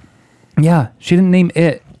 Yeah, she didn't name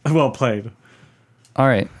it. Well played. All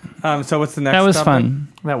right. So what's the next? That was topic?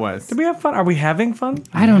 fun. That was. Did we have fun? Are we having fun?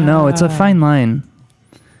 I don't know. It's a fine line.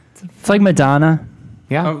 It's like Madonna.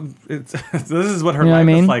 Yeah. Oh, this is what her You know what life I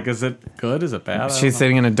mean? is like. Is it good? Is it bad? I don't She's know.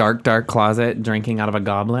 sitting in a dark, dark closet drinking out of a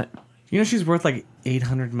goblet. You know she's worth like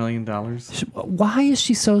 $800 million. Why is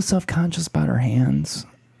she so self-conscious about her hands?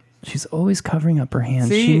 She's always covering up her hands.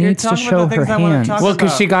 See, she you're needs to talking show about the her things I wanna hands. talk Well,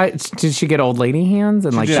 because about. did she get old lady hands?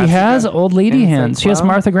 And like did. She Yeah, has got- old lady and it's hands. like, She has wow.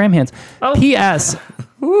 Martha Graham hands. P.S.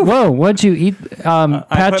 Whoa, what'd you eat? Pat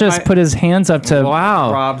put just my- put his hands up to.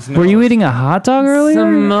 Wow. Rob's Were you nose. eating a hot dog earlier?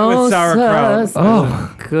 With sauerkraut.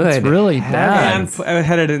 Oh, good. it's really And bad. I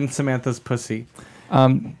had it in Samantha's pussy.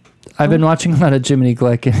 I've been watching a lot of Jiminy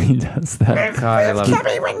Glick, and he does that. God, I love it.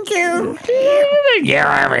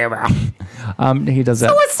 He does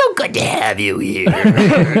that. It's so good to have you here.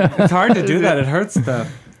 It's hard to do that. It hurts the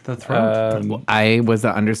throat. I was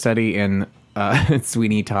the understudy in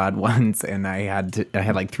Sweeney Todd once, and I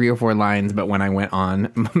had like 3 or 4 lines. But when I went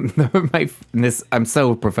on, I'm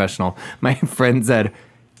so professional. My friend said,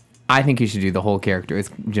 "I think you should do the whole character as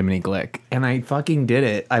Jiminy Glick," and I fucking did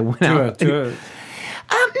it. I went out. Do it.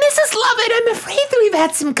 Mrs. Lovett, I'm afraid that we've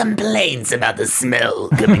had some complaints about the smell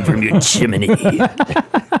coming from your chimney.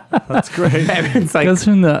 That's great. It's like, Goes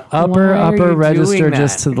from the Why are upper you register doing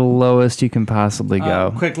just that? to the lowest you can possibly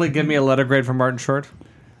go. Quickly, give me a letter grade for Martin Short.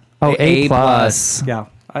 Oh, A+. A+. Yeah.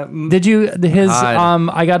 Did you his God.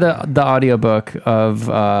 I got the audiobook of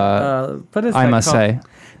What is I that must called? say.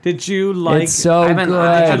 Did you like? It's so I haven't- good.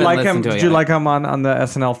 I Did haven't you like listened him? to it Did you yet. like him on the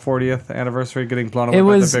SNL 40th anniversary getting blown away It by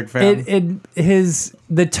was the big fan?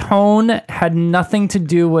 the tone had nothing to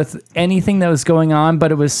do with anything that was going on,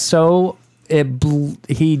 but it was so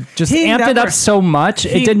he just He amped it never- up so much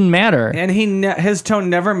it didn't matter. And his tone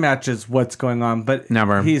never matches what's going on, but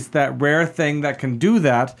Never. He's that rare thing that can do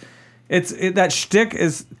that. That shtick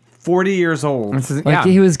is 40 years old. Like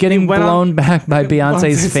he was getting He went blown on- back by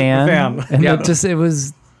Beyonce's Beyonce's fan, fan. and Yeah. it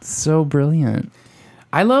was so brilliant.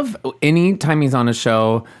 I love any time he's on a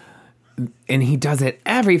show, and he does it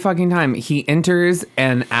every fucking time. He enters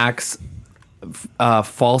and acts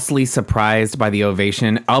falsely surprised by the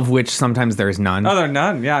ovation, of which sometimes there's none. Oh, they're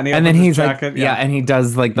none. Yeah, and then he's like, jacket, yeah, and he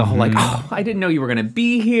does like the whole like, oh, I didn't know you were gonna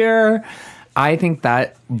be here. I think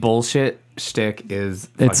that bullshit shtick is.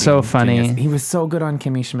 It's so fucking funny. genius. He was so good on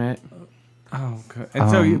Kimmy Schmidt. Oh, good. And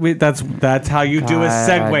so that's how you do a God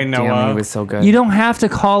segue, Noah. damn, he was so good. You don't have to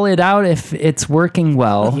call it out if it's working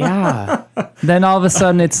well. Yeah. Then all of a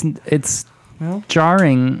sudden it's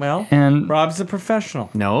jarring. Well, and Rob's a professional.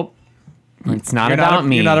 Nope. It's not You're not about a-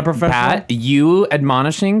 me. you're not a professional? Pat, you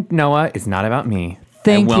admonishing Noah is not about me.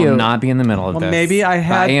 Thank I will you. not be in the middle of Well, this. maybe I But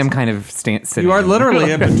had- I am kind of sitting. You are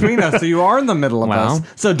literally in between us, so you are in the middle of Well. us.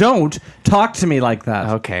 So don't talk to me like that.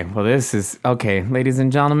 Okay. Well, this is okay, ladies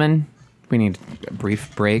and gentlemen. We need a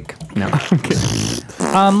brief break. No.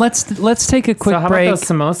 Let's take a quick So how break. about those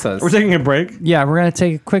samosas? We're taking a break. Yeah, we're gonna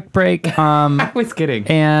take a quick break. I was kidding.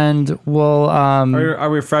 And we'll Are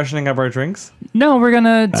we freshening up our drinks? no, we're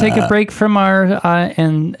gonna take a break from our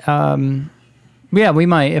yeah, we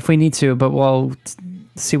might if we need to, but we'll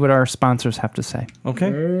see what our sponsors have to say.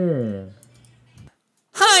 Okay.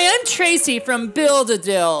 Hi, I'm Tracy from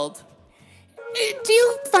Build-A-Dild. Do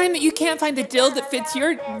you find that you can't find the dild that fits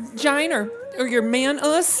your gine or your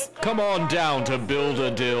man-us? Come on down to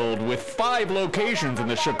Build-A-Dild with 5 locations in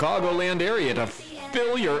the Chicagoland area to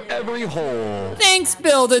fill your every hole. Thanks,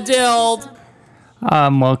 Build-A-Dild.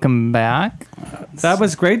 Welcome back. That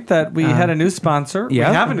was great that we had a new sponsor. yeah.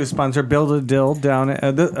 We have a new sponsor, Build-A-Dild, down at,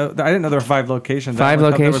 I didn't know there were 5 locations. 5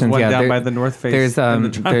 There locations. was one Yeah, down there- by the North Face. There's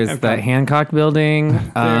there's the Hancock Building.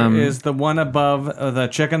 There is the one above the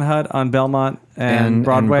Chicken Hut on Belmont and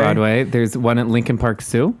Broadway. There's one at Lincoln Park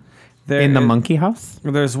Zoo. There In the is- Monkey House.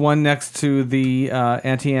 There's one next to the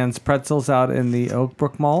Auntie Anne's Pretzels out in the Oak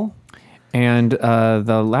Brook Mall. And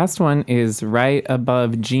the last one is right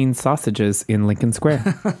above Gene's Sausages in Lincoln Square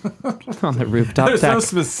on the rooftop They're deck. so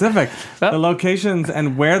specific. The locations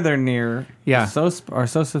and where they're near Yeah. are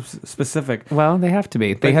so specific. Well, they have to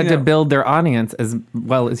be. They But, had you to know- build their audience as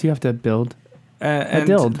well as you have to build. And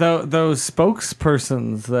Dild. those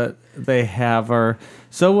spokespersons that they have are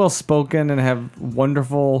so well spoken and have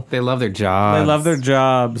wonderful. They love their jobs. They love their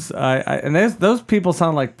jobs. And those people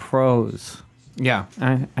sound like pros. Yeah,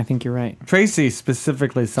 I think you're right. Tracy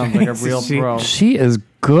specifically sounds like a real She- pro. She is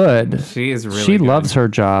good. She is really She good. loves her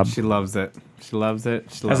job. She loves it. She loves it.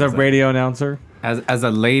 She As loves a it. radio announcer, as a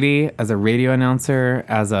lady, as a radio announcer,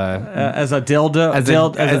 as a as a dildo,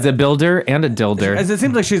 as a builder and a dilder. As it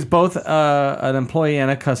seems like she's both an employee and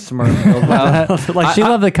a customer. Like She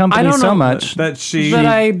loved the company don't so know much. that she But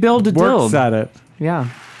I build a works dild. at it. Yeah.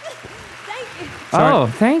 Oh,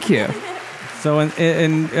 thank you. So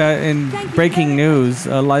in breaking news,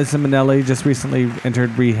 Liza Minnelli just recently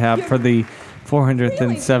entered rehab for the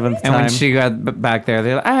 407th And time. when she got back there,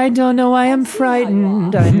 they're like, I don't know why I'm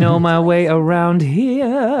frightened. I know my way around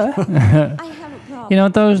here. You know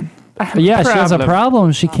those. Yeah, she has a problem.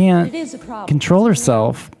 problem. She can't It is a problem. control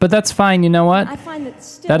herself. But that's fine. You know what? I find that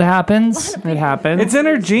still That happens. It happened. It's in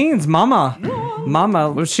her genes, Mama. Mama.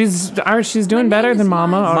 Well, she's doing better than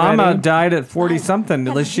Mama already. Mama died at 40 something.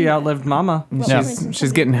 At least she outlived Mama.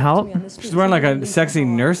 She's getting help. She's wearing like a sexy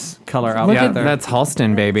nurse color outfit Yeah, there. that's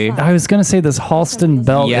Halston, baby. I was gonna say this Halston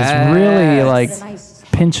belt Yes. is really like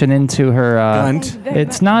pinching into her. Gunt.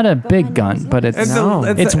 It's not a big gun, but it's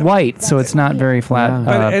It's a- white, so it's not very flat.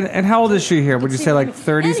 But, and how old is she here? Would you say like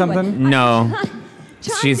 30 something? No,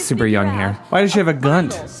 she's super young here. Why does she have a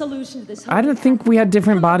gunt? solution to this. I don't think we had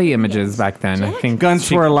different body images back then. I think Gunts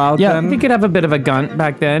she- were allowed Yeah, then? We could have a bit of a gunt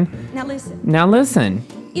back then. Now listen, Now listen.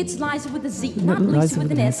 it's Liza with a Z, not Liza Lisa with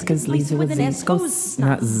with an an S, S, 'cause Lisa with an Z S goes goes not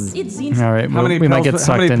not Z. It's Z. All right, How many we might pills, get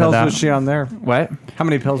sucked into pills that. was she on there? What? How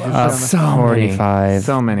many pills was she on there? So 45. many.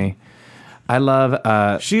 So many. I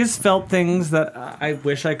love. She has felt things that I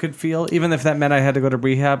wish I could feel, even if that meant I had to go to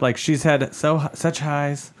rehab. Like she's had such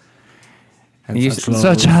highs. And You such should- lows.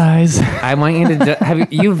 Such eyes. I want you to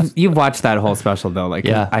have you've watched that whole special though. Like,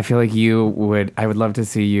 Yeah. I feel like you would. I would love to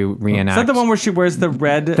see you reenact. Is that the one where she wears the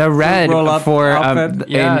red? The red roll-up for outfit?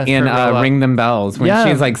 Yeah, in for roll-up. Ring Them Bells when Yeah.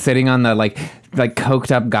 she's like sitting on the like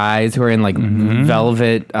coked up guys who are in like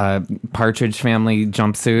velvet Partridge Family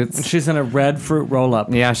jumpsuits. She's in a red fruit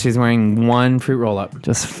roll-up. Yeah, she's wearing one fruit roll up.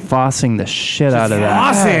 Just fossing the shit out of that.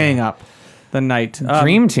 Tossing up the night.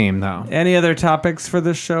 Dream team though. Any other topics for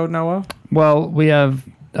this show, Noah? Well, we have.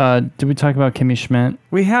 Did we talk about Kimmy Schmidt?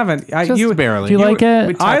 We haven't. Just barely. Do you like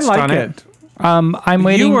it? I touched like on it. I'm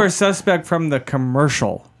waiting. You were a suspect from the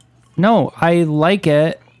commercial, No, I like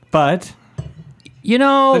it. but You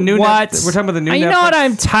know The new what? We're talking about the new You know what Netflix?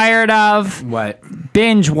 I'm tired of? What?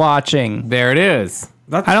 Binge watching. There it is.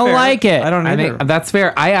 that's I don't fair. like it. I don't I either. think that's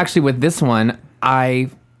fair. I actually with this one,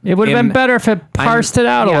 It would have been better if it parsed it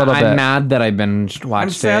out a little bit. I'm mad that I binge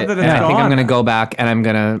watched sad it. that it's and I think I'm gone. going to go back and I'm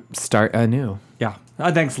going to start anew. yeah.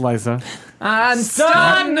 Thanks, Liza. I'm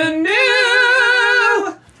starting anew.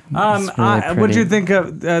 really What'd you pretty. think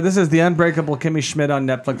of? This is the Unbreakable Kimmy Schmidt on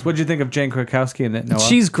Netflix. What'd you think of Jane Krakowski in it, Noah?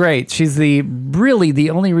 She's great. She's really the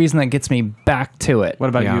only reason that gets me back to it. What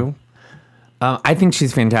about Yeah. you? I think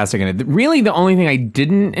she's fantastic in it. Really, the only thing I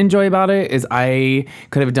didn't enjoy about it is I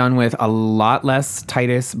could have done with a lot less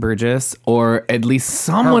Titus Burgess, or at least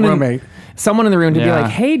someone roommate. someone in the room to be Yeah.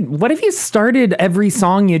 like, "Hey, what if you started every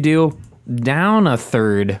song you do down a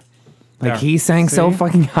third?" Like There. he sang so See?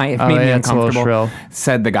 fucking high, it Oh, made me yeah, it's a little uncomfortable. shrill.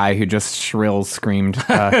 Said the guy who just shrill screamed.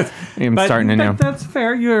 I'm starting to know. That's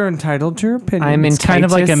fair. You're entitled to your opinion. I'm It's kind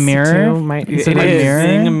of like a entitled mirror. to my- Is it it a is. mirror?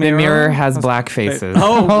 Seeing a The mirror? mirror has black faces.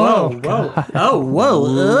 Oh, whoa,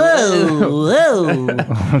 whoa.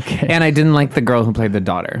 Okay. And I didn't like the girl who played the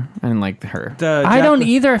daughter. I didn't like her. I don't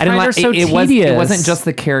either. I find her so tedious. It wasn't just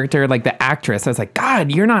the character, like the actress. I was like,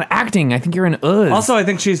 God, you're not acting. I think you're an Uz. Also, I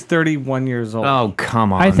think she's 31 years old. Oh,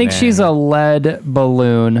 come on. I think man. she's a lead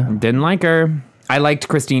balloon. Didn't like her. I liked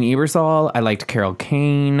Christine Ebersol. I liked Carol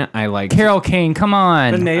Kane. I liked Carol Kane, come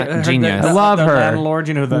on. genius. I love her. Landlord,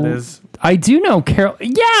 you know who that is? I do know Carol.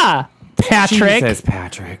 Yeah, Patrick. Jesus,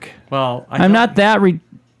 Patrick. Well, I'm not that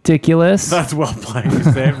ridiculous. That's well played. You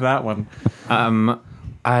saved that one.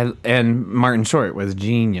 And Martin Short was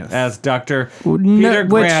genius. As Dr. No, Peter which-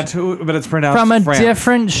 Grant, but it's pronounced From a Framp.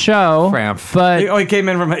 different show. Framp. But He came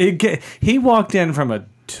in from he walked in from a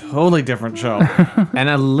totally different show. And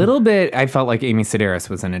a little bit, I felt like Amy Sedaris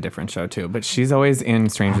was in a different show too, but she's always in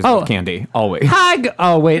Strangers with Candy, always.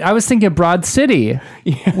 Oh wait, I was thinking Broad City,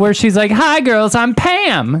 where she's like, "Hi girls, I'm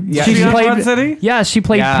Pam." Yeah. She on Broad City? Yeah, she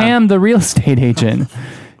played Yeah. Pam, the real estate agent.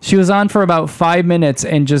 She was on for about 5 minutes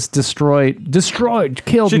and just destroyed,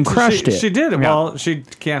 killed, and crushed it. She did. Well, she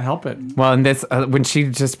can't help it. Well, and this, when she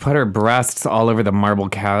just put her breasts all over the marble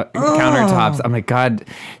countertops, I'm like, God,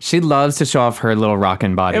 she loves to show off her little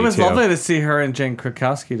rockin' body. It was too. lovely to see her and Jane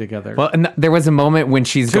Krakowski together. Well, and there was a moment when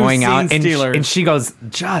she's Two going out scene and stealers. she goes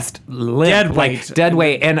just limp, Dead like weight. dead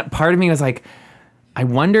weight. And part of me was like, I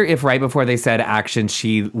wonder if right before they said action,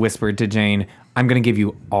 she whispered to Jane, "I'm going to give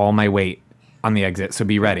you all my weight on the exit, so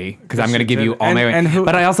be ready because I'm going to give you all my weight."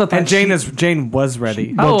 But I also thought Jane was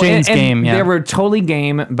ready. Well, Jane's game, yeah. They were totally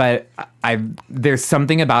game, but there's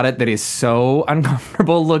something about it that is so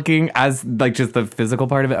uncomfortable looking as like just the physical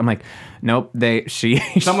part of it. I'm like, nope.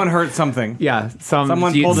 Someone hurt something. Yeah,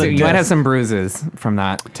 Someone you, pulled so a you might disc. have some bruises from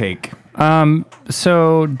that take.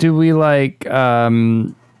 So do we like?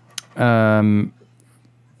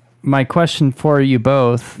 My question for you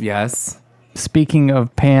both. Yes. Speaking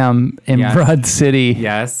of Pam in Yes. Broad City,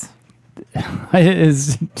 Yes.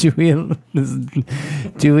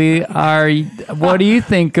 what do you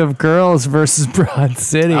think of Girls versus Broad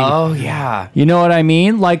City? Oh yeah. You know what I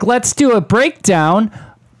mean? Like, let's do a breakdown.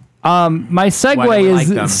 My segue Why do we like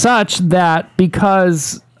them? is such that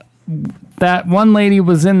because that one lady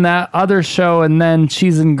was in that other show and then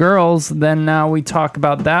she's in Girls, then now we talk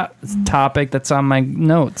about that topic that's on my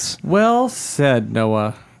notes. Well said,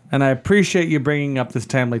 Noah. And I appreciate you bringing up this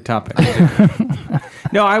timely topic.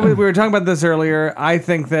 No, we were talking about this earlier. I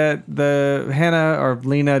think that the Hannah or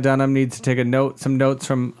Lena Dunham needs to take some notes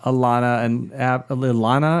from Alana and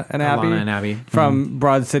Abby from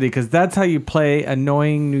Broad City, because that's how you play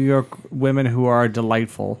annoying New York women who are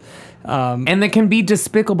delightful. And they can be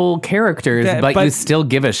despicable characters, but you still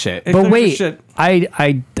give a shit. But wait,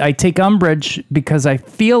 I take umbrage because I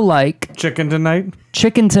feel like Chicken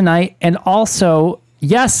Tonight, and also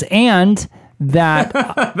yes, and that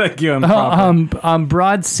thank you.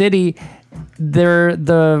 Broad City,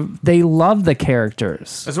 they love the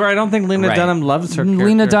characters. That's where I don't think Lena Dunham loves her character.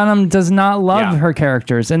 Lena Dunham does not love her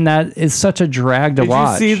characters, and that is such a drag to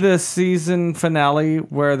watch. Did you see the season finale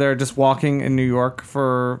where they're just walking in New York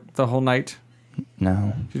for the whole night?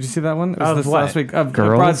 No. Did you see that one? It was Of this what? last week of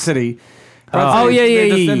Girls? Broad City. Oh, yeah.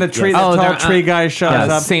 In the tree, the tall tree guy shows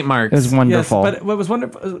up. St. Mark's. It was wonderful. Yes, but what was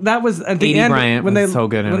wonderful, that was at the Edie end Bryant when was they so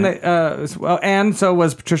good in when it. they and so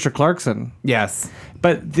was Patricia Clarkson. Yes.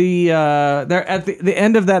 But they're at the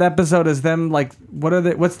end of that episode is them like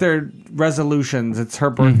what's their resolutions? It's her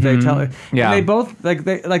birthday. Yeah. And they both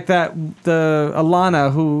the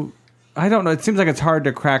Alana who. I don't know. It seems like it's hard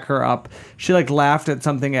to crack her up. She laughed at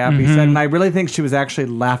something Abby said, and I really think she was actually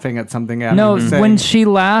laughing at something Abby No, was saying. when she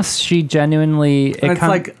laughs, she genuinely. And it's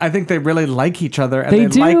I think they really like each other, and They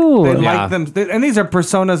do. They Yeah. like them, and these are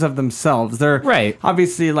personas of themselves. They're Right.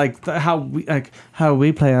 obviously how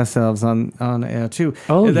we play ourselves on air too.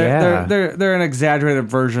 Oh, they're, yeah. they're an exaggerated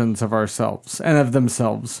versions of ourselves and of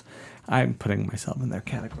themselves. I'm putting myself in their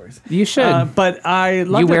categories. You should. But I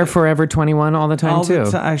love You wear Forever 21 all the time all too.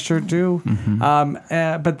 the time. I sure do.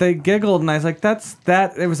 But they giggled, and I was like, "That's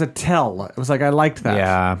that." It was a tell. It was like I liked that.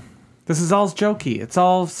 Yeah. This is all jokey. It's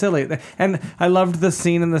all silly. And I loved the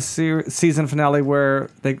scene in the season finale where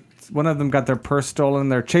one of them got their purse stolen.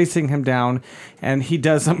 They're chasing him down, and he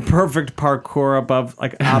does some perfect parkour above,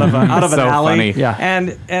 like out of an So alley. funny. Yeah.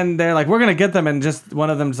 And they're like, we're gonna get them, and just one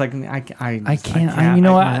of them's like, I can't. You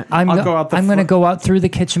know what? I'll go out. I'm going to go out through the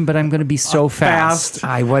kitchen, but I'm going to be so fast.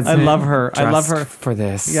 I wasn't. I love her. I love her for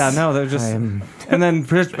this. Yeah, no, they're just. And then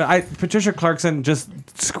Patricia Clarkson just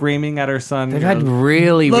screaming at her son. They've had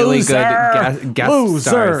really good guest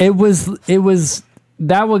stars. It was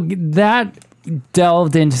that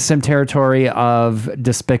delved into some territory of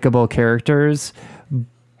despicable characters,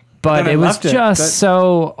 but Then I it was loved it. just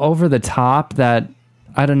so over the top that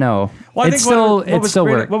I don't know. Well, I think what was great,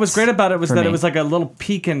 worked what was great about it was for that me. it was like a little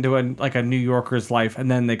peek into a New Yorker's life,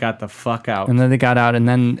 and then they got the fuck out. And then they got out, and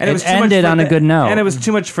then And it was too much ended for on a good note. And it was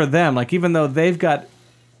too much for them. Like, even though they've got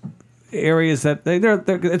areas that they're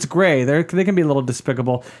it's gray, they can be a little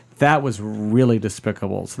despicable. That was really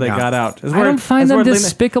despicable. So they got out. I don't find them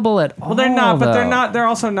despicable at all. Well, they're not, but they're though. not. They're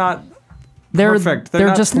also not. They're Perfect. They're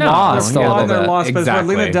not- just no, lost. They're a flawed, little they're bit. lost. But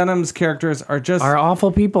Exactly. Lena Dunham's characters are just Are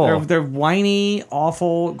awful people. They're whiny,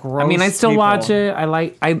 awful, gross. I mean, I still people. watch it.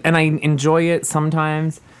 I enjoy it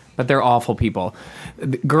sometimes, but they're awful people.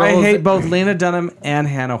 The girls, I hate both Lena Dunham and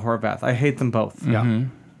Hannah Horvath. I hate them both. Yeah.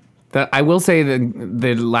 I will say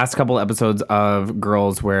the last couple episodes of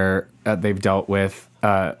Girls where they've dealt with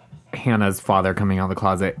Hannah's father coming out of the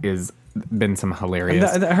closet is been some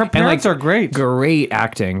hilarious. And her parents are great. Great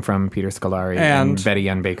acting from Peter Scolari and Betty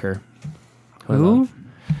Ann Baker. Who?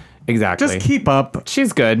 Exactly. Just keep up.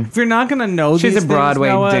 She's good. If you're not gonna know She's these a Broadway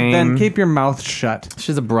things, Noah, dame. then keep your mouth shut.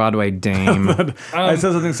 She's a Broadway dame. I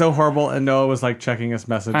said something so horrible, and Noah was like checking his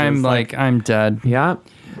messages. I'm dead. Yeah.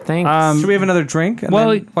 Thanks. Should we have another drink? And Well,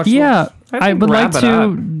 then watch yeah. I would like wrap it to.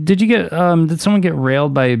 up. Did you get? Did someone get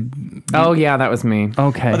railed by? Oh yeah, that was me.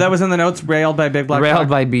 Okay. Oh, that was in the notes. Railed by Big Black. Railed Cock.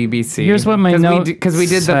 by BBC. Here's what my note because we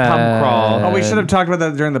did the pub said. crawl. Oh, we should have talked about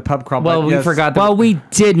that during the pub crawl. Well, but we yes. forgot. Well, we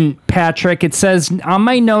didn't, Patrick. It says on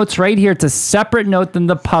my notes right here. It's a separate note than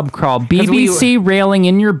the pub crawl. BBC railing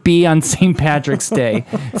in your B on St. Patrick's Day.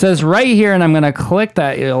 It says right here, and I'm going to click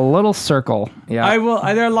that little circle. Yeah. I will.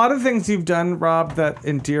 There are a lot of things you've done, Rob, that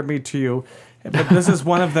endear me to you. But this is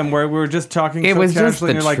one of them where we were just talking. It so was just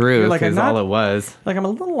casually, the and you're truth. like, Is I'm all not, it was. like I'm a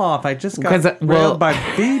little off. I just got 'Cause, railed by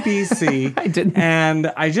BBC. I didn't.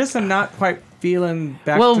 And I just am not quite feeling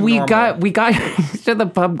back. Well, to we normal. got to the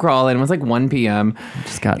pub crawl and it was like 1 p.m.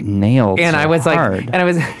 Just got nailed. and so I was hard. like, and I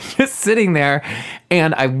was just sitting there,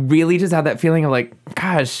 and I really just had that feeling of like,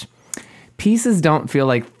 gosh, pieces don't feel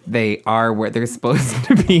like they are where they're supposed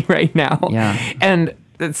to be right now. Yeah. And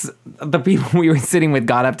it's the people we were sitting with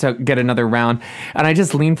got up to get another round, and I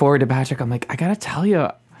just leaned forward to Patrick. I'm like, I gotta tell you,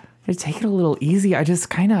 I take it a little easy. I just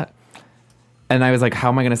kind of. And I was like, how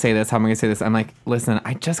am I going to say this? How am I going to say this? I'm like, listen,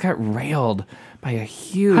 I just got railed by a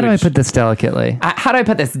huge... How do I put this delicately? How do I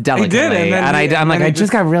put this delicately? and then I'm like, he I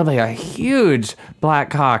just got railed by a huge black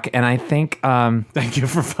cock. And I think... Thank you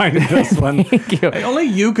for finding this one. Thank you. Only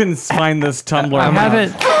you can find this Tumblr. I have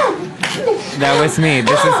it. That was me.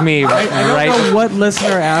 This is me. I don't know what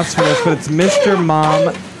listener asked for this, but it's Mr.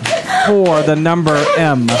 Mom for the number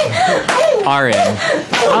M. RN.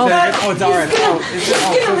 Oh, it's RN. Oh, is it?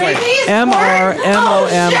 Oh, so right.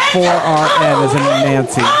 MRMOM 4RN is in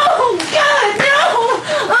Nancy. Is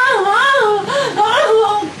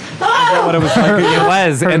that what it was like? It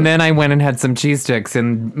was. And then I went and had some cheese sticks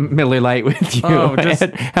and Miller Lite with you Oh, just-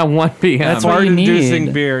 at 1 p.m. That's what you Fart-inducing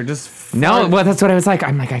need. beer. Just No, well, that's what I was like.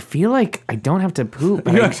 I'm like, I feel like I don't have to poop,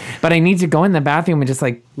 but I need to go in the bathroom and just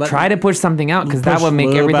like try to push something out because that push would make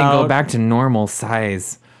lube everything go out. back to normal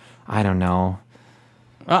size. I don't know.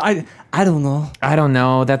 I don't know. I don't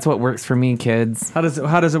know. That's what works for me, kids. How does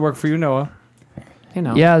it work for you, Noah? You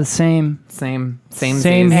know. Yeah, the same. Same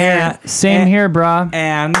Here. Same here, brah.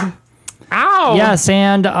 And Ow. Yes,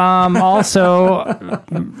 and also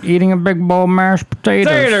eating a big bowl of mashed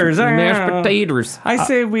potatoes. Mashed potatoes. I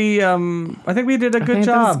say we. I think we did a I good think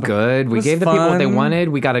job. That's good. We was gave the people what they fun. wanted.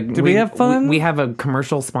 We got a. Did we have fun? We have a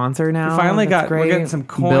commercial sponsor now. Finally That's we're great. getting some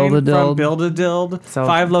coin from Build-A-Dild. Build-A-Dild. So-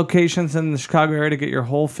 5 locations in the Chicago area to get your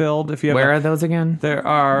hole filled. If you have Where are those again? There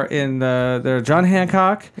are they're John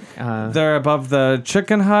Hancock. They're above the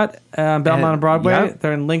Chicken Hut, Belmont and Broadway. yep.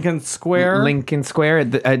 They're in Lincoln Square. Lincoln Square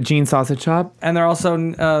at Gene Sausage Shop. And they're also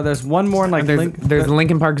there's one more in like There's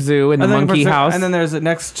Lincoln Park Zoo and the and then Monkey House. and then there's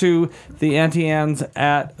next to the Auntie Anne's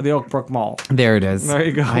at the Oak Brook Mall. There it is. There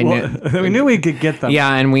you go. I we knew we could get them.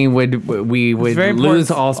 Yeah, and we would It's very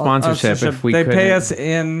lose important. all sponsorship if we They could. pay us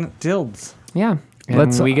in dilds. Yeah, and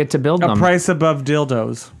Let's- we get to build A them. price above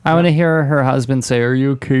dildos. I want to hear her husband say, "Are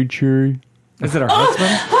you okay, Cherry?" Is it our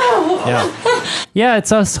husband? Yeah,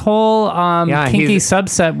 it's this whole Yeah, kinky he's-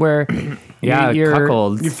 subset where Yeah, You're-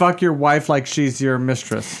 cuckolds. You fuck your wife like she's your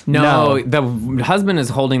mistress. No, the husband is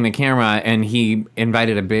holding the camera, and he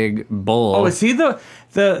invited a big bull. Oh, is he the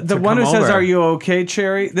one who come says, over. "Are you okay,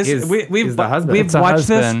 Cherry"? This Is we've the husband. we've It's a watched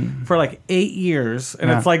husband. this for like 8 years, and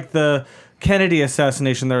Yeah. it's like the Kennedy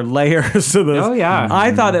assassination. There are layers to this. Oh, yeah.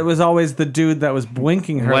 I thought it was always the dude that was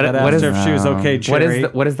blinking her What- that what asked is- her if she was okay, Cherry.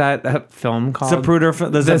 what is that film called? Zapruder,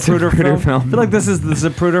 the Zapruder Zapruder film. film. I feel like this is the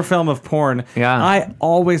Zapruder film of porn. Yeah. I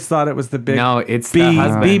always thought it was the big No, it's the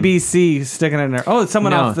husband. BBC sticking it in there. Oh, it's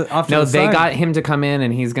someone off to no, the they side. got him to come in,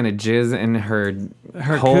 and he's gonna jizz in her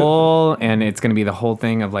hole, and it's gonna be the whole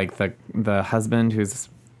thing of like the husband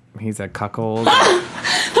he's a cuckold.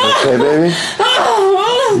 Hey, baby.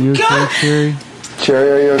 You okay, Cherry? Cherry,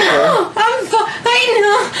 are you okay? I'm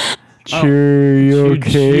fine. Cherry, you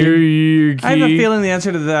okay? I have a feeling the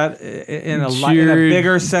answer to that in a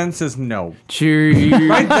bigger sense is no. Cheery.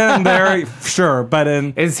 Right then and there, sure, but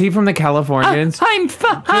in Is he from the Californians? I'm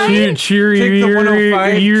fine. Cheery, take the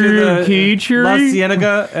 105 to the okay, La Cheery?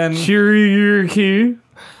 Cienega and Cheery, you're okay.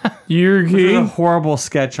 You're this is a okay. horrible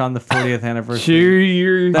sketch on the 40th anniversary. Cheery,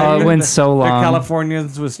 you're That- Oh, it went so The long.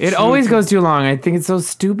 Californians was It true always to- goes too long. I think it's so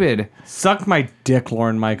stupid. Suck my dick,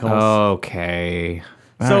 Lauren Michaels. Okay.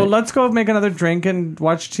 So let's go make another drink and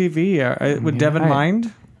watch TV. Would Devin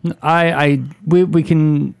mind? We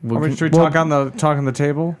can. Or should we talk on the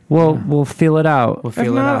table? We'll feel it out. We'll If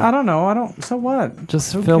feel it not, out. I don't know. I don't. So what?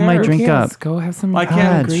 Just Who fill my cares? drink Yes, up. go have some. I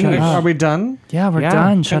can't. God, shut up. Are we done? Yeah, we're Yeah.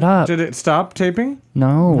 done. Shut up. Did it stop taping?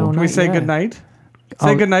 No. Can we Not say yet. good night?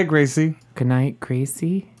 Say Oh. good night, Gracie. Good night,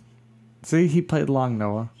 Gracie. See, he played along,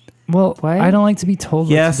 Noah. Well, What? I don't like to be told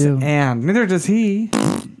Yes, what to do. and neither does he.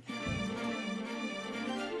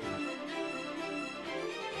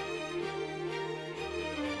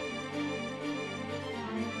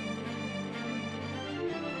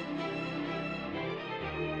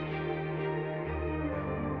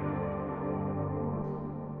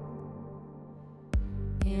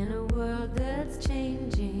 In a world that's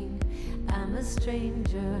changing, I'm a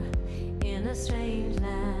stranger in a strange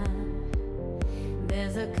land.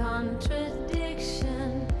 There's a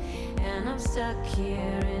contradiction, and I'm stuck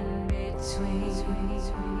here in between.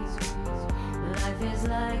 Life is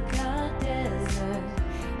like a desert,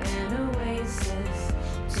 an oasis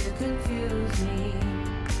to confuse me.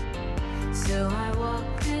 So I walk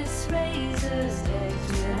this razor's edge.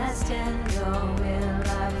 Will I stand or will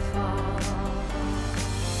I fall?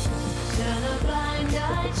 Turn a blind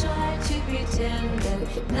eye, try to pretend that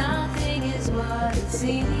nothing is what it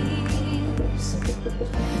seems.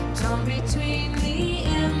 Torn between the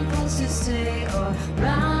impulse to stay or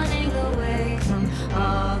running away from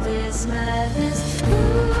all this madness. Who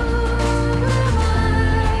am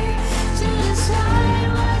I to decide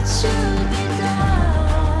what should be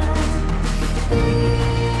done?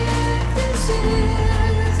 If this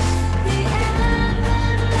is the end,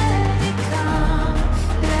 then let it come,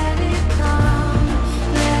 let it come,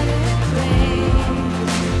 let it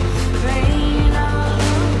rain all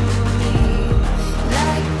over me,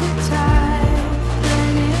 like the tide,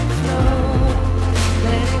 let it flow,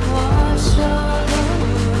 let it wash all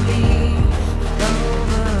over me,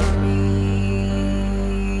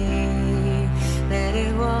 let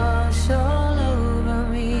it wash all over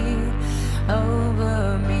me,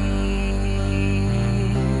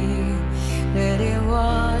 let it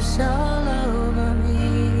wash all over me.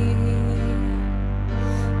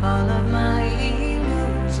 All of my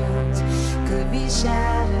illusions could be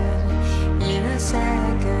shattered in a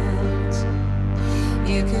second.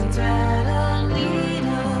 You can thread a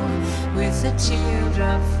needle with a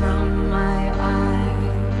teardrop from my eye.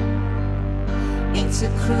 It's a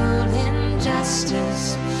cruel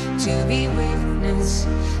injustice to be witness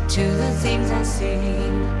to the things I see.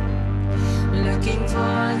 Looking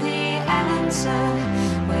for the answer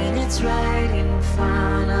when it's right in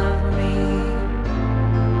front of me.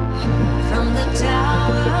 From the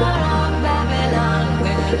Tower of Babylon,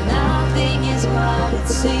 where nothing is what it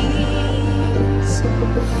seems.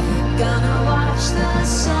 Gonna watch the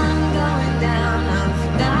sun going down. I'm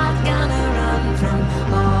not gonna run from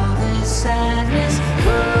all this sadness.